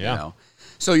realize it. Yeah.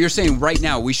 So you're saying right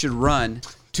now we should run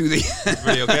to the.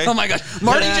 Everybody okay? Oh my gosh,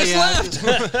 Marty just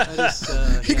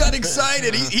left. He got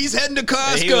excited. He's heading to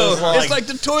Costco. He was like, it's like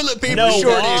the toilet paper No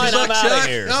shortage. wine, I'm Buck outta check.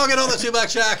 here. No, get on the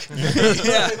 $2 check.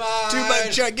 Yeah,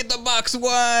 $2 check. Get the box of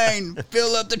wine.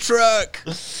 Fill up the truck.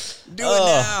 Do it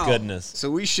now. Goodness. So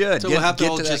we should So get, we'll have to get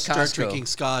all to just that start Costco. drinking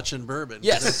scotch and bourbon.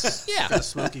 Yes. Yeah. Got a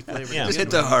smoky flavor. Yeah. Just hit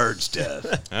the hard stuff.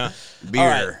 Beer. All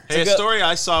right. Hey, a So story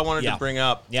I saw I wanted Yeah. to bring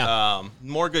up. Yeah.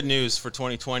 More good news for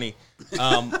 2020.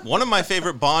 One of my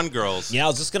favorite Bond girls. Yeah, I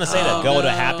was just going to say that. Go to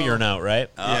a happier note, right?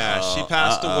 Yeah, she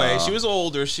passed away. She was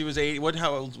older. She was 80.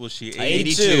 How old was she?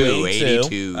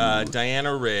 82.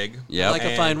 Diana Rigg. Yep. Like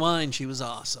a fine wine, she was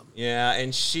awesome. Yeah,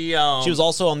 and she She was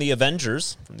also on the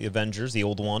Avengers, from the Avengers, the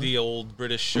old one. the old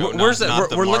British show. Where's not, that? not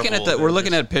the We're looking at Marvel we're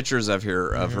looking Avengers. at pictures of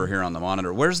her here on the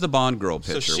monitor. Where's the Bond girl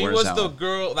picture? So she Where's was that the one?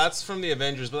 girl. That's from the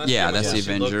Avengers, but that's Yeah, pretty much that's what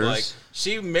the she looked Avengers. like.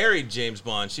 She married James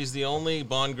Bond. She's the only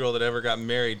Bond girl that ever got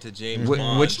married to James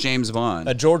Bond. Which James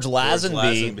Bond? George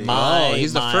Lazenby. Lazenby.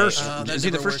 He's the first. that Is he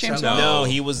the never first works James out. Bond? No,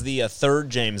 he was the third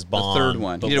James Bond. third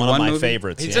one. But He did one one of my movie?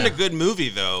 favorites. He's yeah. in a good movie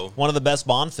though. One of the best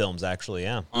Bond films, actually,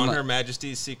 yeah. On Her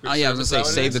Majesty's Secret Oh yeah, I was Service. gonna Is say that what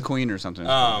it Save the is? Queen or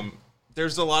something.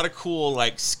 There's a lot of cool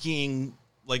like skiing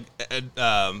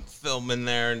film in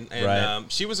there, and Right.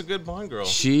 she was a good Bond girl.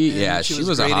 she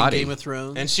was a great in hottie. Game of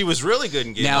Thrones. And she was really good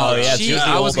in Game Now, of Thrones. she- she was the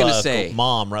I was old, gonna say-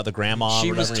 mom, right? The grandma.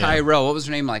 She or was whatever, yeah. Tyrell. What was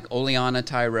her name? Like Oleana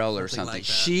Tyrell or Something something. like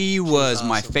that. She She was was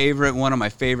my awesome. favorite, one of my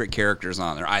favorite characters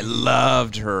on there. I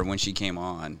loved her when she came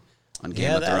on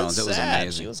Game of that Thrones. It was sad.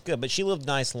 amazing. She was good, but she lived a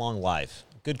nice, long life.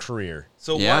 Good career.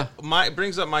 So Yeah. what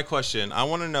brings up my question? I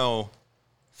want to know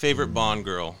favorite Bond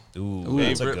girl. Ooh,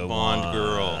 that's a Favorite good Bond one.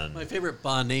 girl. My favorite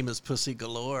Bond name is Pussy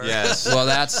Galore. Yes. Well,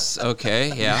 that's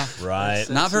okay. Yeah, Right.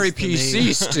 not very just the PC,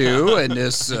 name. Stu. And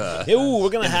this. Ooh,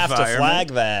 we're going to have to flag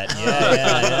that.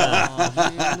 Yeah.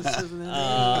 Oh, man, this isn't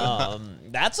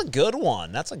it. That's a good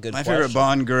one. That's a good My question. favorite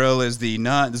Bond girl is the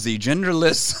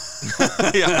genderless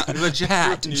Yeah.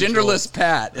 Pat. Genderless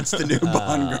Pat. It's the new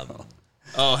Bond girl.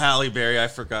 Oh, Halle Berry. I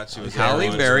forgot she was Halle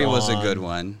there. Berry was a good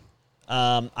one.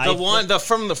 From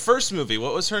the first movie.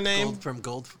 What was her name?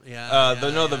 Gold. Yeah.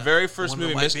 The very first one with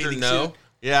movie, the white Mr. bathing No. suit.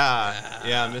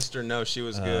 Yeah, Mr. No. She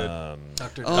was good.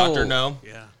 Dr. Dr. No.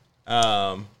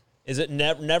 Yeah. Is it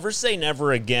Never Say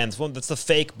Never Again? It's one that's the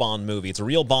fake Bond movie. It's a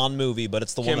real Bond movie, but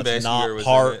it's the Kim one that's Basinger not was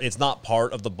part. in it. It's not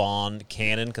part of the Bond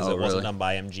canon because Oh, it wasn't really? done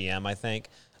by MGM, I think.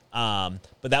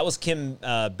 But that was Kim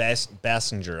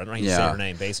Basinger. I don't know how you say her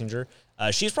name, Basinger.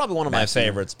 She's probably one of my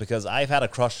favorites because I've had a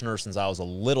crush on her since I was a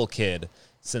little kid,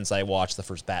 since I watched the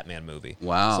first Batman movie.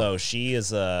 Wow. So she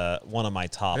is one of my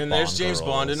top And Bond there's James girls.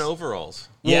 Bond in overalls.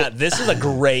 Yeah, this is a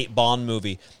great Bond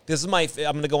movie. This is I'm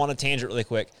going to go on a tangent really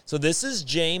quick. So this is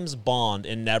James Bond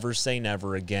in Never Say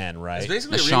Never Again, right? It's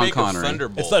basically That's a Sean remake Connery. of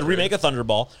Thunderbolt. It's the remake of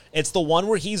Thunderball. It's the one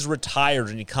where he's retired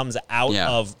and he comes out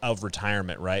Yeah. of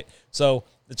retirement, right? So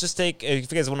let's just take,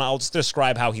 if you guys want, I'll just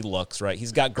describe how he looks, right?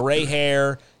 He's got gray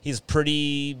hair. He's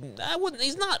pretty,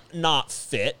 he's not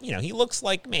fit. You know, he looks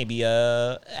like maybe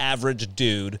a average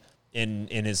dude in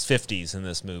his 50s in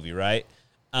this movie, right?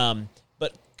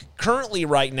 But currently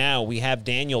right now we have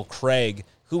Daniel Craig,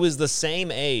 who is the same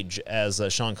age as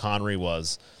Sean Connery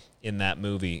was in that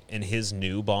movie, in his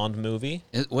new Bond movie.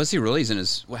 Was he really? He's in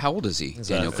his. How old is he? He's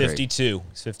Daniel Craig? 52.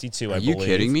 He's 52, I Are believe. you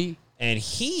kidding me? And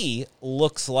he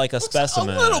looks like a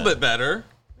specimen. A little bit better.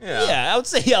 Yeah, I would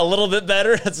say a little bit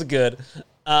better. That's good.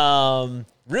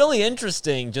 Really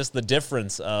interesting, just the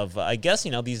difference of, I guess,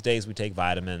 these days we take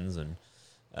vitamins and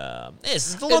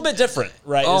it's a little bit different,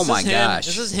 right? Oh This my is him- gosh.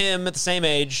 This is him at the same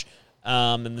age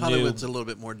in the Hollywood's new a little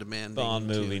bit more demanding. Bond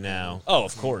movie too. now. Oh,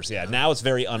 of course, yeah. Now it's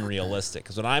very unrealistic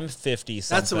because when I'm 50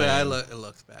 something. That's the way I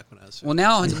looked back when I was. Well,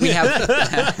 now we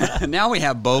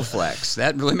have Bowflex.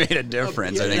 That really made a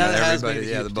difference. yeah, I think that with has made everybody.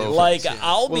 a Yeah, the huge Bowflex. Like, Yeah.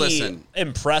 I'll Well, be listen.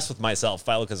 impressed with myself if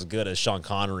I look as good as Sean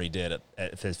Connery did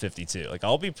at 52. Like,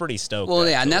 I'll be pretty stoked. Well,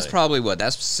 yeah, and that's actually. probably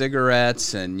that's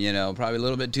cigarettes and probably a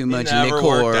little bit too much Never liquor.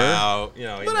 worked out.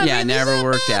 Yeah, never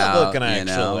worked out. Looking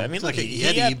actually. I mean, It's like a he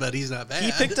Yeti, but he's not bad.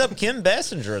 He picked up Kim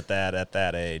Basinger at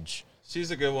that age.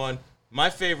 She's a good one. My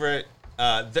favorite,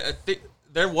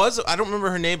 there was, I don't remember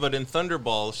her name, but in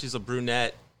Thunderball, she's a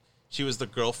brunette. She was the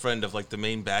girlfriend of, like, the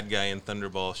main bad guy in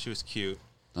Thunderball. She was cute.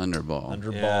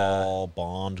 Thunderball,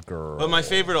 Bond girl. But my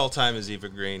favorite all time is Eva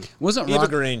Green. Wasn't Eva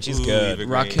Green, she's Ooh, good. Eva Green.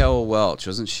 Raquel Welch,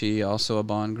 wasn't she also a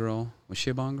Bond girl? Was she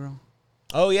a Bond girl?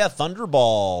 Oh yeah,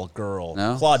 Thunderball girl.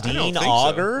 No? I Claudine don't think so.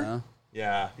 Auger. No?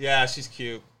 Yeah, she's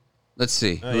cute. Let's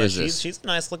see. Oh, Who yeah, is this? she's a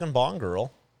nice looking Bond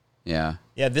girl. Yeah.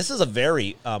 Yeah, this is a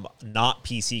very not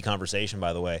PC conversation,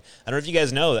 by the way. I don't know if you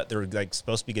guys know that they're like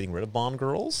supposed to be getting rid of Bond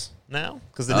girls now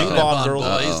because the new Uh-oh. Bond Bond girl.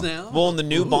 boys now. Well, in the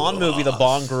new Bond movie, the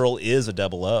Bond girl is a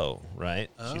 00, right?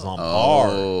 She's on par.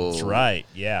 Oh. That's right.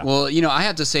 Yeah. Well, I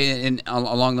have to say,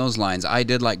 along those lines, I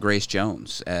did like Grace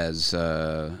Jones as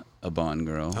a Bond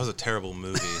girl. That was a terrible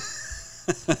movie.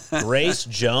 Grace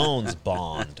Jones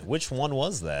Bond. Which one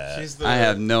was that? She's the, I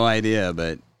have no idea,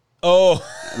 but Oh,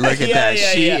 look at that.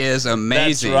 She is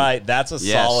amazing. That's right. That's a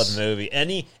Yes. solid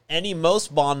movie.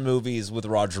 Most Bond movies with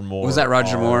Roger Moore. Was that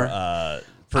Roger are, Moore?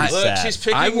 Pretty Look, sad. she's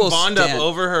I picking will Bond up stand-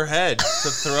 over her head to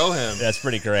throw him. That's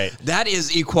pretty great. That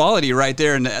is equality right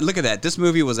there. And look at that. This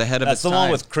movie was ahead of That's its the time.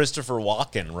 one with Christopher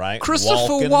Walken, right?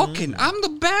 Christopher Walken. I'm the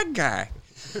bad guy.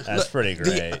 That's pretty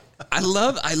great. I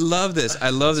love this. I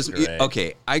love this. great.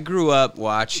 Okay, I grew up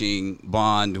watching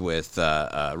Bond with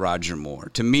Roger Moore.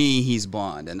 To me, he's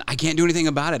Bond, and I can't do anything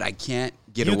about it. I can't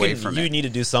get away from you it. need to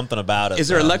do something about it. Is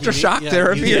there though. electroshock yeah,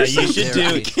 therapy Yeah, or you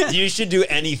something? should do. You should do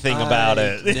anything about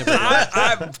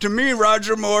it. To me,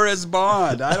 Roger Moore is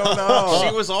Bond. I don't know.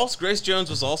 She was also Grace Jones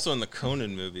was also in the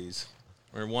Conan movies,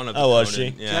 or one of the. Oh, was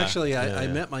Conan. she? Yeah. Actually, I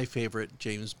met my favorite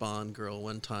James Bond girl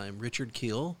one time, Richard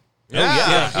Keel.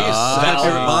 Yeah, He's my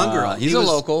favorite Bond girl. He's He a was-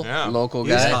 local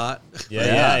He was guy. hot.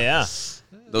 Yeah.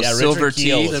 Those Yeah, silver Richard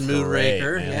Keel teeth. was The great,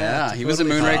 Moonraker. man. Yeah, he was a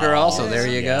totally Moonraker hot. also. There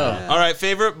you go. All right,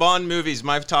 favorite Bond movies.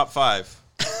 My top 5.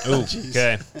 Ooh,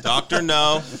 okay. Doctor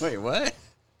No. Wait, what?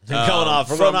 We're going off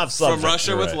subject. From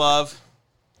Russia You're with right. Love.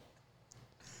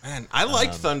 Man, I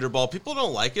like Thunderball. People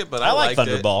don't like it, but I like liked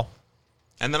it. Thunderball.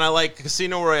 And then I like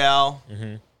Casino Royale.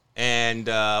 Mm-hmm.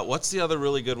 And what's the other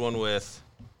really good one with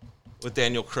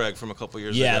Daniel Craig from a couple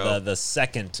years ago? Yeah, the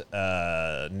second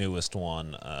newest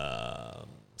one,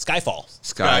 Skyfall.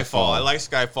 Skyfall. I like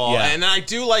Skyfall. Yeah. And I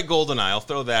do like GoldenEye. I'll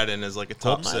throw that in as like a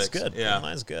top 6. GoldenEye's good. Yeah.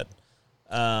 GoldenEye's good.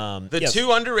 The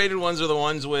two underrated ones are the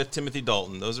ones with Timothy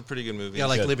Dalton. Those are pretty good movies. Yeah,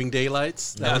 like Good. Living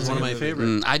Daylights. That Yeah, was one of my that's a good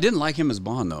favorite. I didn't like him as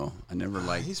Bond though. I never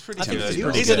liked. He's pretty I think good. he's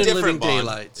pretty He's good. good in Living different Bond.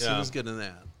 Daylights. Yeah. He was good in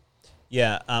that.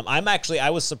 Yeah, I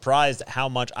was surprised how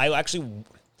much I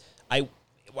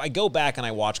go back and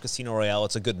I watch Casino Royale.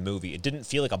 It's a good movie. It didn't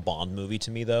feel like a Bond movie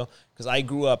to me though, because I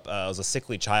grew up as a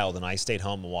sickly child and I stayed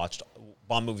home and watched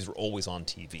Bond movies. Were always on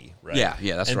TV, right? Yeah,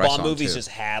 that's and where I Bond saw 'em, movies too. just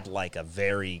had like a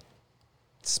very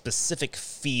specific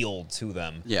feel to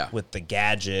them. Yeah. with the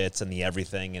gadgets and the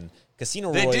everything. And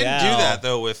Casino They Royale didn't do that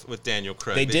though with Daniel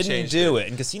Craig. They didn't changed do it.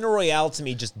 And Casino Royale to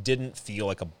me just didn't feel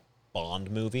like a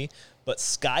Bond movie, but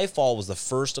Skyfall was the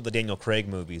first of the Daniel Craig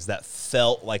movies that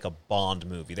felt like a Bond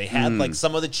movie. They had like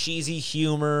some of the cheesy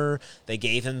humor. They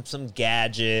gave him some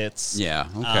gadgets. Yeah,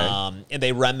 okay. And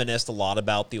they reminisced a lot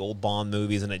about the old Bond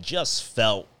movies, and it just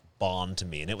felt Bond to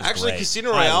me, and it was actually great.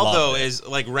 Casino Royale though is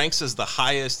like ranks as the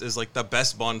highest, as like the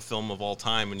best Bond film of all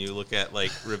time when you look at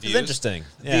like reviews. It's interesting.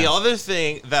 Yeah. The other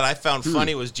thing that I found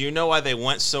funny was, do you know why they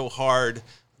went so hard?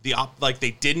 Like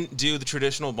they didn't do the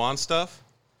traditional Bond stuff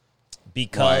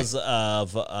because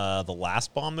of the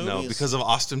last Bond movies. No, because of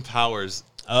Austin Powers.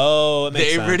 Oh, it makes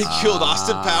they sense. ridiculed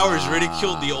Austin Powers,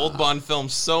 ridiculed the old Bond film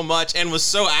so much, and was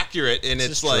so accurate in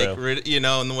its like, and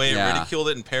the way it ridiculed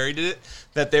it and parodied it,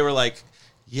 that they were like,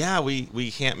 yeah,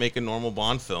 we can't make a normal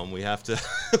Bond film. We have to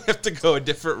have to go a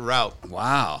different route.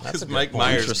 Wow, because Mike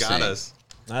Myers got us.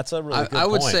 That's a really good I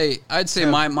would point. I'd say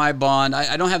my Bond.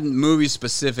 I don't have movies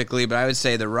specifically, but I would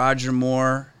say the Roger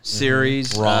Moore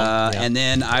series, and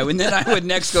then I would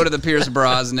next go to the Pierce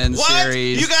Brosnan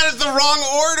series. You got it the wrong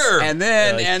order. And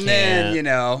then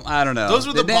I don't know. Those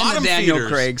were the bottom Daniel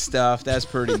feeders. Craig stuff. That's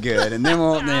pretty good. And then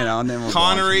we'll Connery, go on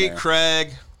from there.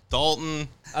 Craig, Dalton.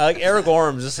 Eric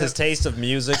Orm, just his taste of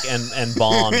music and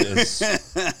Bond is.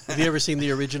 Have you ever seen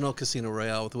the original Casino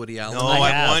Royale with Woody Allen? No,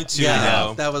 I want to.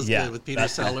 Yeah, that was good with Peter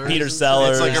Sellers. Peter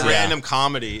Sellers. It's like a random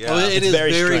comedy. Yeah. Oh, it is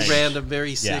very strange. random,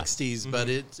 very 60s, but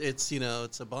it's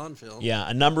it's a Bond film. Yeah,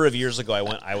 a number of years ago,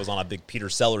 I was on a big Peter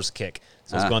Sellers kick.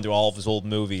 So I was going through all of his old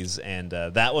movies, and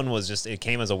that one was it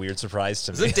came as a weird surprise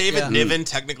to me. Doesn't David Niven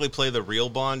technically play the real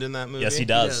Bond in that movie? Yes, he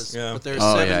does. Yeah. But there's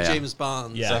 7 James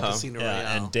Bonds in Casino Royale.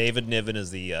 And David Niven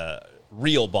is the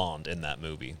real Bond in that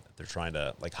movie that they're trying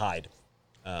to hide.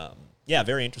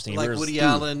 Very interesting. Like Woody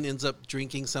Allen ends up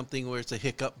drinking something where it's a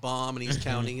hiccup bomb, and he's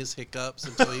counting his hiccups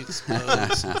until he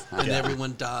explodes, and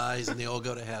everyone dies, and they all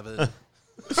go to heaven.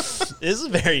 This is a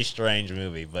very strange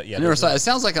movie, but yeah. I never saw it. It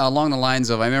sounds like along the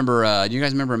lines of, I remember, do you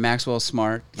guys remember Maxwell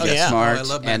Smart? Oh, yeah. Smart. I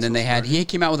love and then Maxwell Smart. he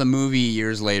came out with a movie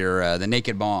years later, The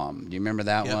Naked Bomb. Do you remember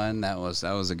that one? That was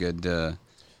a good,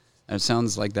 it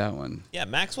sounds like that one. Yeah,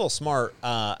 Maxwell Smart,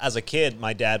 as a kid,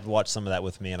 my dad watched some of that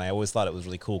with me, and I always thought it was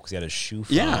really cool because he had a shoe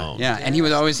phone. Yeah, and he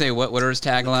would always say, what are his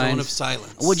taglines? Phone of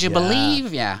silence. Would you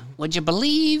believe? Yeah. Would you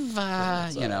believe?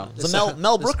 It's a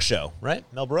Mel Brooks show, right?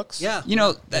 Mel Brooks? Yeah.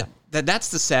 That's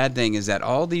the sad thing, is that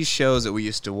all these shows that we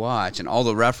used to watch and all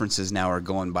the references now are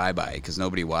going bye-bye because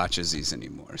nobody watches these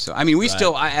anymore. So, I mean, we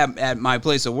still, at my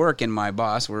place of work and my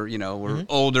boss, we're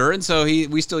older, and so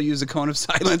we still use a cone of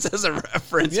silence as a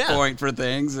reference point for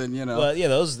things, and, Well, yeah,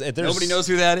 nobody knows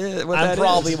who that is. I'm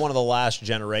probably one of the last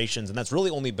generations, and that's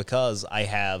really only because I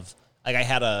have,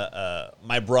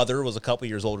 my brother was a couple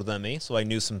years older than me, so I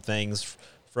knew some things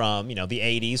from the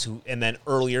 80s, and then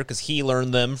earlier because he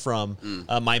learned them from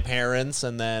my parents,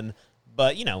 and then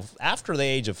after the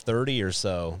age of 30 or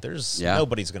so, there's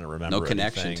nobody's going to remember no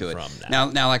connection to it from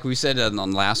now. Like we said on the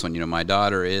last one, my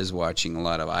daughter is watching a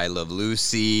lot of I Love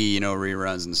Lucy,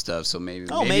 reruns and stuff. So maybe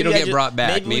it'll get brought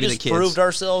back. Maybe the kids proved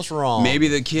ourselves wrong. Maybe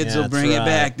the kids will bring it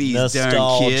back. These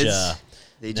darn kids,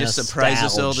 they just surprise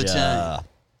us all the time.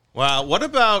 Wow. What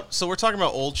about? So we're talking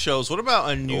about old shows. What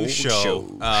about a new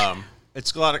show?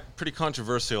 It's pretty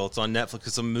controversial. It's on Netflix.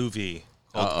 It's a movie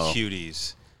called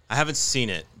Cuties. I haven't seen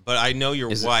it, but I know your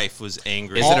wife was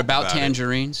angry. Is it about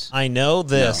tangerines? I know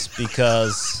this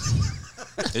because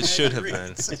it should have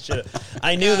been.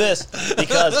 I knew this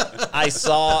because I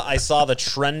saw the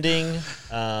trending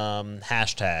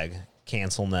hashtag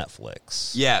cancel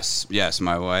Netflix. Yes,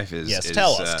 my wife is. Yes,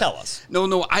 tell us.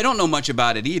 No, I don't know much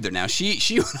about it either. Now she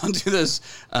went on to this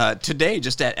today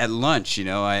just at lunch.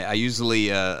 I usually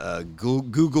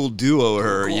Google Duo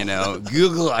her.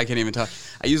 Google. I can't even talk.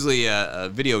 I usually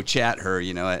video chat her.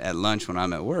 At lunch when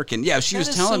I'm at work, and she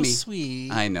was telling me.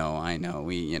 Sweet. I know.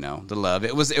 We the love.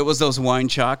 It was those wine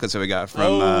chocolates that we got from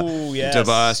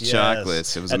DeVos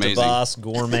Chocolates. It was amazing.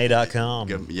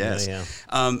 DeVosGourmet.com. Yes. Yeah.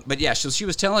 But so she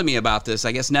was telling me about this.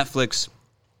 I guess Netflix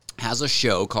has a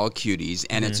show called Cuties,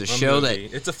 and it's a show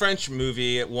it's a French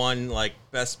movie. It won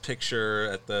Best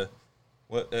Picture at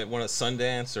one at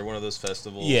Sundance or one of those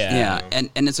festivals. Yeah. And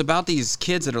it's about these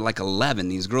kids that are 11,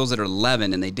 these girls that are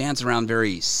 11, and they dance around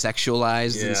very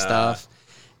sexualized and stuff.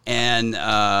 And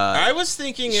I was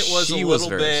thinking it was a little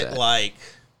bit upset.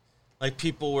 like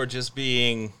people were just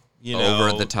being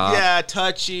over the top.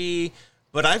 Touchy.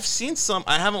 But I've seen some.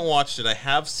 I haven't watched it. I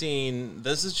have seen.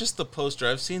 This is just the poster.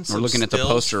 I've seen some. We're looking at the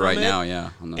poster right now. Yeah,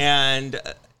 and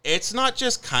it's not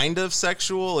just kind of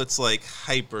sexual. It's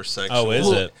hypersexual. Oh, is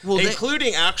it?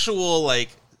 Including actual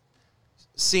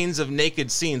scenes of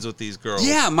naked scenes with these girls.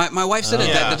 Yeah, my wife said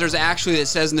Yeah. that there's actually, it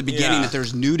says in the beginning Yeah. that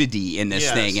there's nudity in this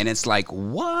Yes. thing, and it's like,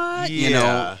 what? Yeah. You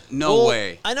know, no Well,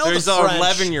 way. I know There's the French,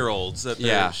 11-year-olds that they're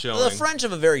Yeah. showing. The French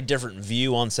have a very different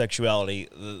view on sexuality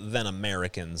than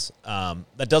Americans.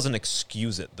 That doesn't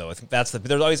excuse it, though. I think that's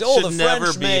there's always, Should the never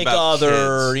French be make about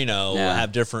other, kids. Yeah.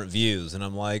 have different views. And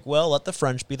I'm like, well, let the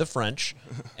French be the French,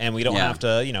 and we don't Yeah. have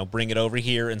to, bring it over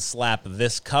here and slap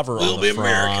this cover We'll on the be front.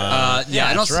 America. Yeah,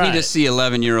 I don't that's need to right. see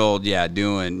 11-year-old,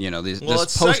 doing, this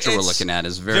it's poster we're it's looking at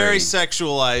is very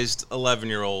sexualized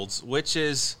 11-year-olds, which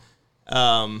is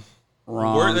wrong.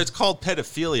 it's called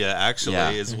pedophilia. Actually,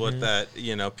 Yeah. is what that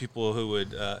people who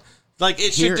would it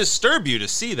Here- should disturb you to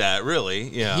see that. Really,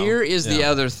 Here is the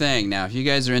Yeah. other thing. Now, if you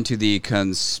guys are into the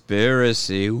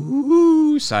conspiracy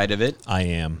side of it, I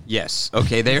am. yes.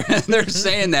 Okay, they're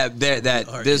saying that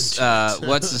this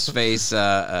what's his face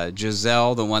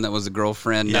Giselle, the one that was the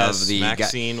girlfriend Yes, of the guy.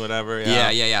 Maxine, whatever.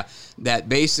 Yeah. That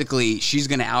basically she's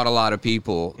going to out a lot of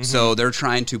people, so they're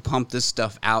trying to pump this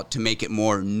stuff out to make it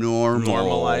more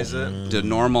normal, Normalize it. to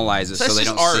normalize it, So so they it's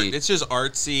don't just art. see. It's just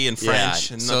artsy and Yeah,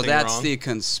 French and so nothing that's wrong. the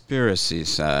conspiracy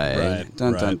side. Right,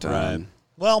 Dun, right, dun, dun. right.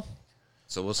 Well,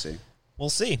 So we'll see. we'll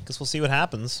see, because we'll see what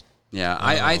happens. Yeah,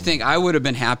 I think I would have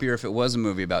been happier if it was a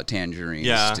movie about tangerines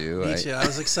Yeah. too. Me too. I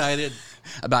was excited.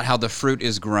 About how the fruit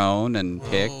is grown and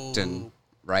picked and Can you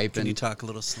ripened. talk a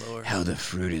little slower? How the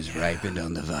fruit is ripened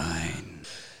on the vine.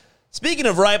 Speaking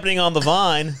of ripening on the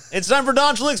vine, it's time for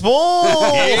Don Schlick's Bowl.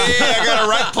 Yeah, I got a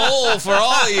right poll for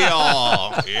all of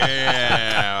y'all.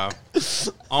 Yeah.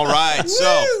 All right.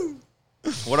 So,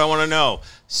 what I want to know.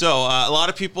 So, a lot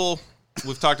of people,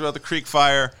 we've talked about the Creek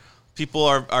Fire. People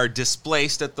are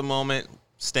displaced at the moment,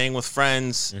 staying with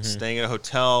friends, staying at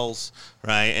hotels,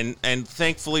 right? And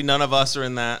thankfully, none of us are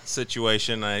in that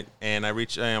situation. My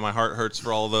heart hurts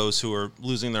for all those who are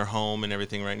losing their home and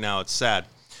everything right now. It's sad.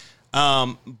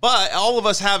 But all of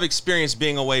us have experienced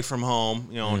being away from home,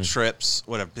 on trips,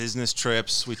 whatever, business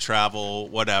trips, we travel,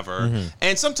 whatever.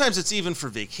 And sometimes it's even for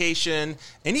vacation.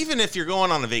 And even if you're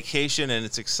going on a vacation and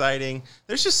it's exciting,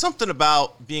 there's just something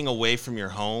about being away from your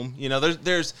home.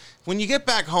 There's when you get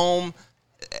back home,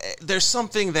 there's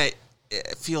something that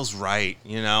feels right,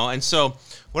 And so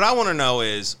what I want to know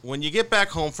is when you get back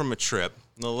home from a trip,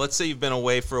 let's say you've been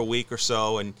away for a week or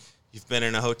so and you've been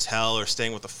in a hotel or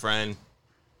staying with a friend.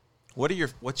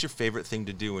 What's your favorite thing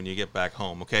to do when you get back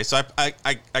home? Okay, so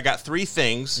I got three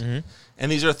things,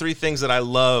 and these are three things that I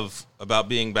love about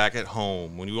being back at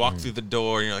home. When you walk through the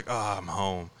door and you're like, oh, I'm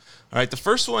home. All right, the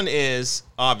first one is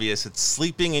obvious. It's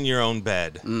sleeping in your own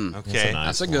bed. Okay,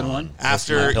 That's a good one.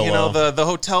 after pillow. the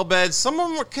hotel beds, some of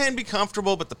them can be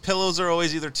comfortable, but the pillows are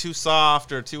always either too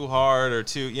soft or too hard or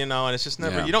too and it's just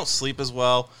never you don't sleep as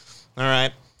well. All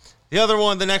right,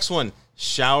 the next one.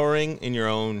 Showering in your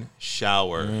own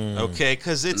shower, okay?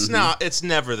 Because it's it's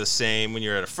never the same when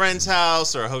you're at a friend's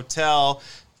house or a hotel.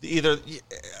 Either,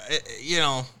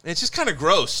 it's just kind of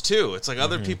gross too. It's like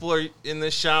other people are in the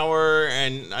shower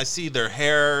and I see their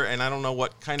hair and I don't know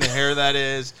what kind of hair that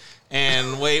is.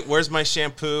 And wait, where's my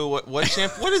shampoo? What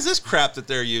shampoo? What is this crap that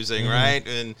they're using, right?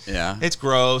 And it's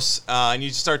gross. And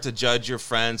you start to judge your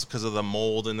friends because of the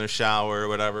mold in their shower or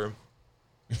whatever.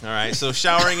 All right, so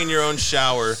showering in your own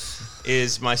shower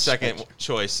is my second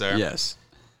choice there. Yes.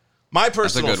 My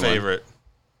personal good one. favorite,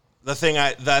 the thing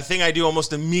I do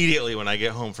almost immediately when I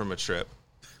get home from a trip,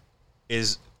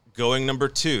 is going number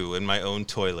 2 in my own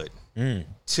toilet.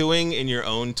 Tooing in your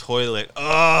own toilet.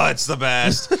 Oh, it's the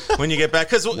best when you get back.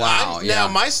 Because now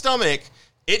my stomach,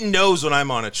 it knows when I'm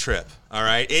on a trip. All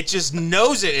right, it just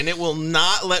knows it, and it will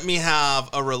not let me have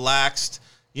a relaxed,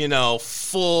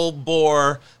 full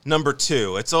bore number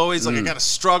 2. It's always like I got to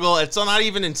struggle. It's not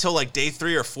even until like day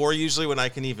 3 or 4 usually when I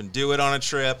can even do it on a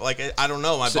trip. Like, I don't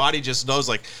know. My body just knows,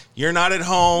 like, you're not at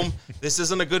home. This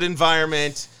isn't a good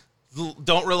environment.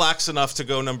 Don't relax enough to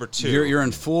go number 2. You're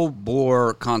in full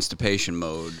bore constipation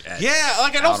mode.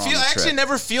 I actually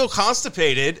never feel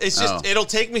constipated. It's just, it'll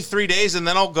take me 3 days and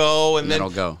then I'll go and then I'll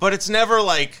go. But it's never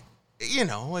like,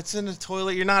 it's in the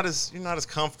toilet. You're not as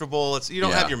comfortable. You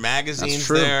don't have your magazines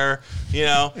there.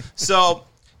 So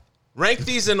rank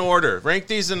these in order.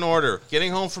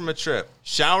 Getting home from a trip,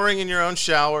 showering in your own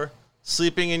shower,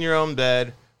 sleeping in your own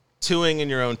bed, tooing in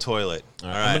your own toilet. All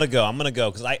right. I'm gonna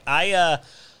go because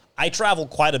I travel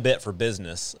quite a bit for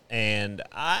business and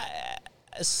I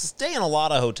stay in a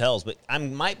lot of hotels, but I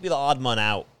might be the odd one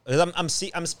out. I'm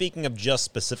speaking of just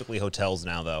specifically hotels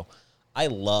now though. I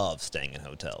love staying in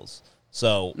hotels.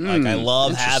 So, like, I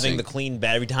love having interesting. the clean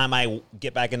bed. Every time I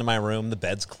get back into my room, the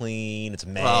bed's clean. It's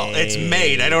made. Well, it's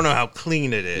made. I don't know how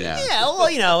clean it is. Yeah. Yeah, well,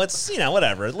 you know, it's, you know,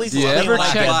 whatever. At least Do you it's clean ever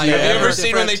like check- that. do you Have you ever ever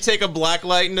seen when they take a black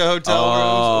light into hotel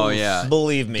Oh, rooms? yeah.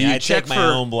 Believe me, Do you I check check my for-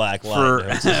 own black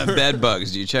light. For bed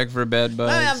bugs. Do you check for bed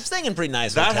bugs? I'm staying in pretty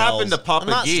nice That hotels. happened to Papa I'm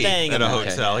not Gee staying at in a the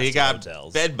hotel. He nasty got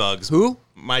hotels. bed bugs. Who?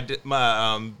 My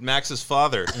Max's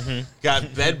father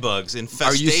got bed bugs Are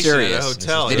infestation you serious? at a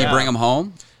hotel. Did yeah. he bring them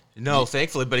home? No,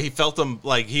 thankfully, but he felt them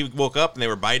like he woke up and they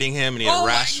were biting him and he had a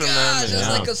rash from them. And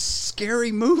That's like a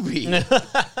scary movie.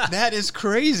 That is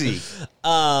crazy.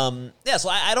 Yeah, so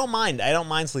I don't mind. I don't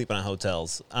mind sleeping in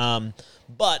hotels.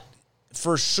 But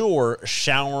for sure,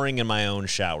 showering in my own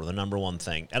shower, the number one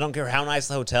thing. I don't care how nice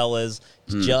the hotel is.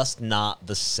 It's just not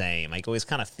the same. I always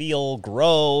kind of feel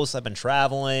gross. I've been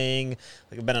traveling.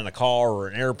 Like I've been in a car or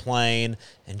an airplane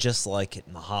and just like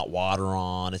getting the hot water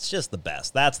on. It's just the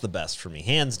best. That's the best for me,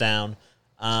 hands down.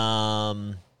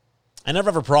 I never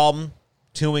have a problem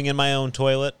tooing in my own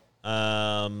toilet. You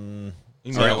can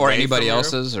Or away anybody from your-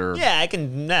 else's? Or Yeah, I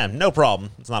can. Nah, no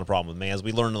problem. It's not a problem with me. As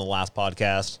we learned in the last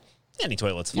podcast, any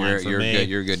toilet's fine for you're me. good.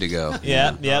 You're good to go.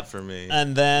 Yeah, Not yep. for me.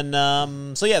 And then,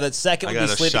 so yeah, that second I would be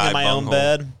got a sleeping shy in my own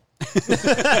bunghole.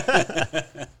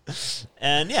 bed.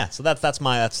 And yeah, so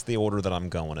that's the order that I'm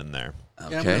going in there. Yeah,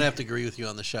 I'm Okay. going to have to agree with you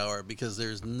on the shower because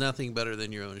there's nothing better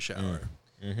than your own shower.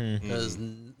 Because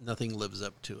nothing lives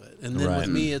up to it. And then Right. with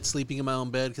me, it's sleeping in my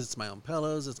own bed because it's my own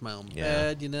pillows, it's my own Yeah.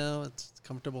 bed, you know, it's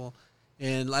comfortable.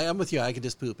 And I'm with you. I could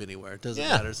just poop anywhere. It doesn't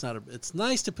Yeah. matter. It's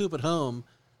nice to poop at home,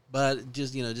 but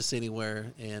just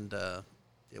anywhere. And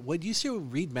what, you still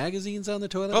read magazines on the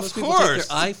toilet? Of Most people course. take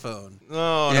their iPhone.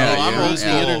 No, Yeah, no, I'm yeah, old Use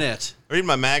school. the internet. I read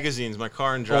my magazines, my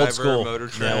car and driver, Old school. motor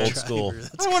Yeah, trend. old school. That's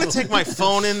I don't want to cool. take my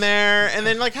phone in there. And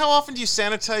then, like, how often do you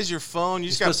sanitize your phone? You You're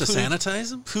just got supposed to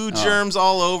sanitize them? poo germs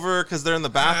all over because they're in the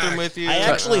bathroom with you. I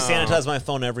actually Oh. sanitize my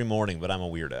phone every morning, but I'm a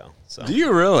weirdo. So Do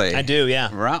you really? I do,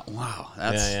 yeah. Wow.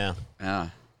 That's Yeah. yeah.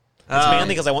 It's mainly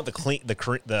because I want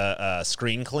the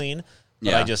screen clean. But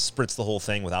Yeah. I just spritz the whole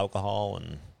thing with alcohol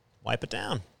and wipe it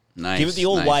down. Nice. Give it the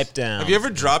old nice. wipe down. Have you ever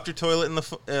dropped your toilet in the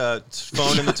phone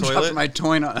in the Dropped toilet? my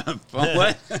toilet on phone.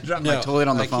 What? Dropped my toilet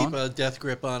on the I phone. keep a death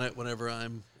grip on it whenever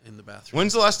I'm in the bathroom.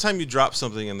 When's the last time you dropped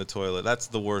something in the toilet? That's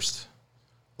the worst.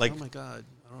 Like, Oh my god,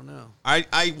 I don't know.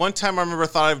 I one time I remember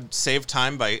thought I'd save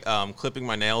time by clipping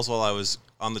my nails while I was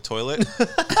on the toilet.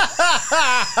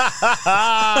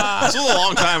 This was a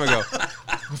long time ago.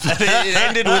 But it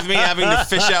ended with me having to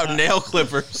fish out nail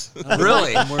clippers.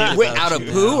 Really? I'm worried Wait, about out of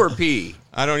you poo now. or pee?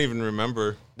 I don't even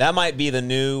remember. That might be the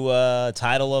new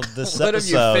title of this What have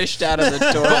episode. you fished out of the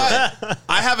toilet?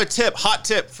 I have a hot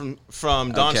tip from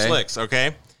Don Okay. Slicks,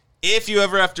 okay? If you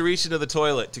ever have to reach into the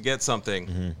toilet to get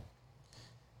something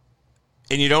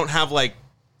and you don't have like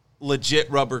legit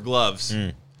rubber gloves,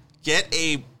 get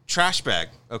a trash bag,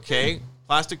 okay?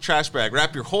 Plastic trash bag.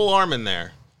 Wrap your whole arm in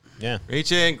there. Yeah.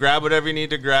 Reach in, grab whatever you need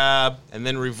to grab, and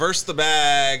then reverse the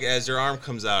bag as your arm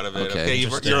comes out of it. Okay, Okay,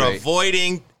 interesting. you're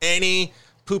avoiding any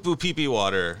poo-poo pee-pee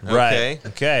water. Okay? Right.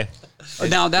 Okay.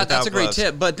 Now that's Without a great gloves.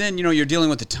 tip, but then you're dealing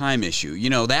with the time issue.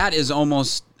 That is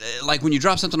almost like when you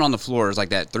drop something on the floor is like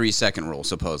that 3-second rule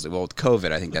supposedly. Well, with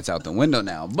COVID, I think that's out the window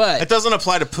now. But It doesn't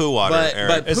apply to poo water,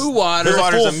 Eric. but poo water, Poo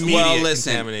water's immediate well,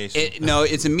 listen, contamination. no,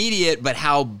 it's immediate. But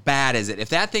how bad is it? If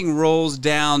that thing rolls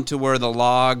down to where the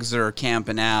logs are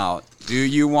camping out, do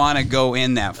you want to go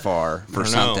in that far for I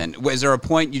don't know. something? Is there a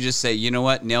point you just say, you know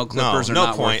what, nail clippers are no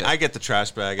not point. worth it? I get the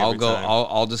trash bag every I'll go. time.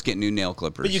 I'll just get new nail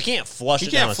clippers. But you can't flush You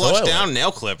it down can't the flush toilet. down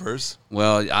nail clippers.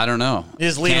 Well, I don't know. You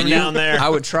just leave Can them you? down there. I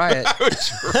would try it.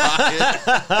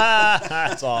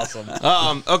 That's awesome.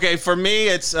 Okay, for me,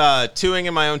 it's twoing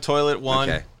in my own toilet, 1.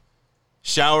 Okay.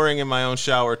 Showering in my own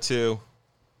shower, 2.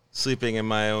 Sleeping in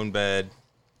my own bed,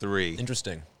 3.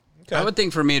 Interesting. I would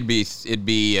think for me it'd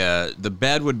be the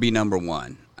bed would be number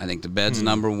 1. I think the bed's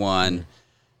number 1.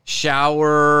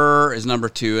 Shower is number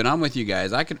 2, and I'm with you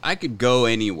guys. I could go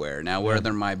anywhere. Now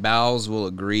whether my bowels will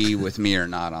agree with me or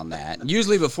not on that.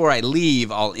 Usually before I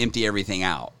leave, I'll empty everything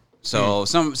out. So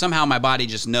somehow my body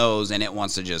just knows and it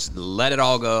wants to just let it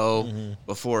all go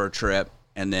before a trip,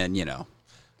 and then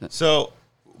So,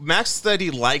 Max said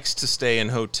he likes to stay in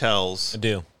hotels. I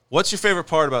do. What's your favorite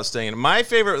part about staying in? My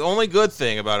favorite, the only good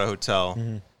thing about a hotel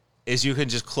is you can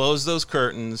just close those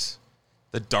curtains,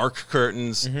 the dark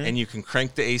curtains, and you can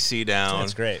crank the AC down.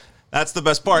 That's great. That's the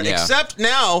best part. Yeah. Except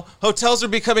now, hotels are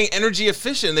becoming energy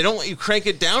efficient. They don't let you crank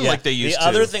it down like they used to. The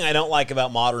other thing I don't like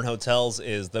about modern hotels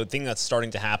is the thing that's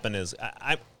starting to happen is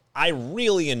I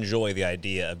really enjoy the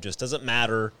idea of just doesn't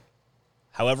matter.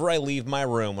 However I leave my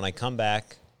room, when I come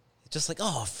back, just like,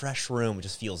 oh, a fresh room. It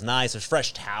just feels nice. There's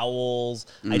fresh towels.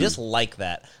 I just like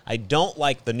that. I don't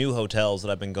like the new hotels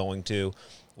that I've been going to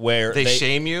where they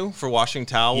shame you for washing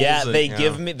towels. Yeah, they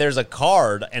give me, there's a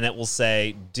card and it will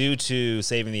say, due to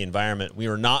saving the environment, we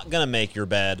are not going to make your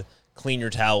bed, clean your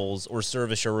towels, or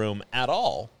service your room at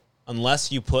all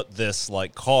unless you put this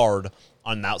like card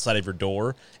on the outside of your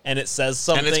door, and it says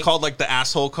something. And it's called like the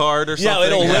asshole card or something? Yeah,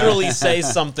 it'll literally say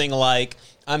something like,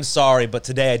 I'm sorry, but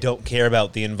today I don't care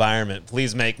about the environment.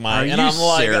 Please make my... And I'm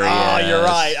like, serious? oh, you're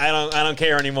right. I don't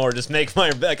care anymore. Just make my...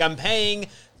 Like, I'm paying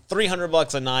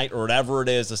 $300 a night or whatever it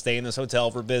is to stay in this hotel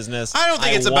for business. I don't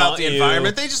think it's about the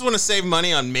environment. They just want to save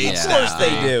money on maid Of course they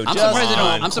do. I'm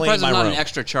Just surprised there's not room. an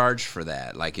extra charge for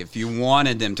that. Like, if you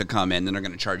wanted them to come in, then they're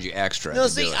going to charge you extra. No, to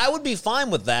see, do it. I would be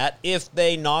fine with that if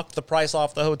they knocked the price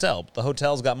off the hotel. The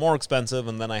hotels got more expensive,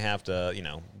 and then I have to,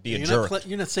 be a jerk.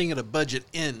 You're not saying at a budget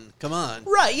inn. Come on.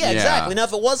 Right, yeah, Yeah. exactly. Now,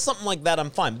 if it was something like that,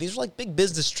 I'm fine. But these are like big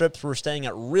business trips. We're staying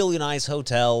at really nice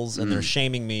hotels, and they're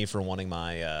shaming me for wanting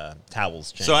my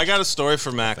towels changed. So I got a story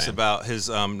for Max about his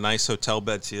nice hotel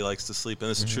beds he likes to sleep in.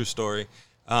 This is a true story.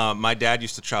 My dad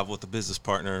used to travel with a business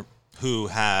partner who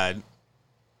had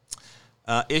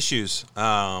issues,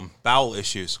 bowel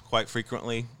issues, quite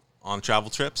frequently on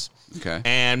travel trips. Okay.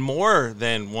 And more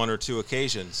than one or two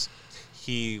occasions,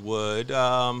 he would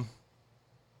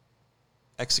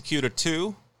execute a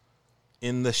 2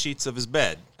 in the sheets of his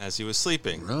bed as he was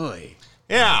sleeping. Really?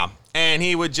 Yeah. And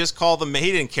he would just call them.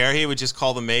 He didn't care. He would just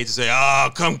call the maids and say, "Oh,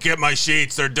 come get my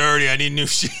sheets. They're dirty. I need new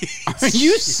sheets." Are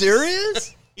you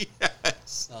serious?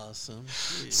 Yes. Awesome.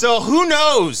 So who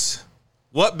knows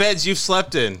what beds you've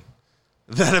slept in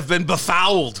that have been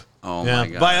befouled Oh, Yeah. my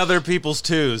God. by other people's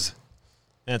 2s?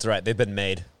 That's right. They've been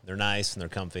made. They're nice and they're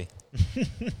comfy.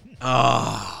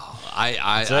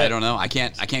 I it. don't know. I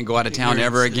can't go out of town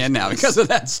ever again now because of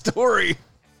that story.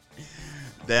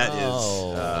 That is.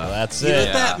 Oh, that's You know it.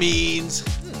 what that means?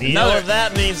 You know what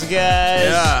that means, guys.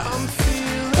 Yeah.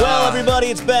 Well, everybody,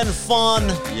 it's been fun.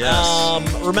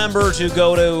 Yes. Remember to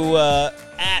go to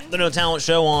at the No Talent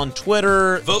Show on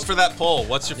Twitter. Vote for that poll.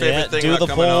 What's your favorite thing do about the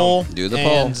coming poll. home? Do the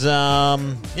poll.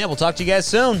 And we'll talk to you guys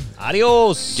soon.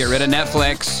 Adios. Get rid of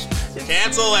Netflix.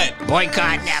 Cancel it.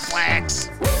 Boycott Netflix.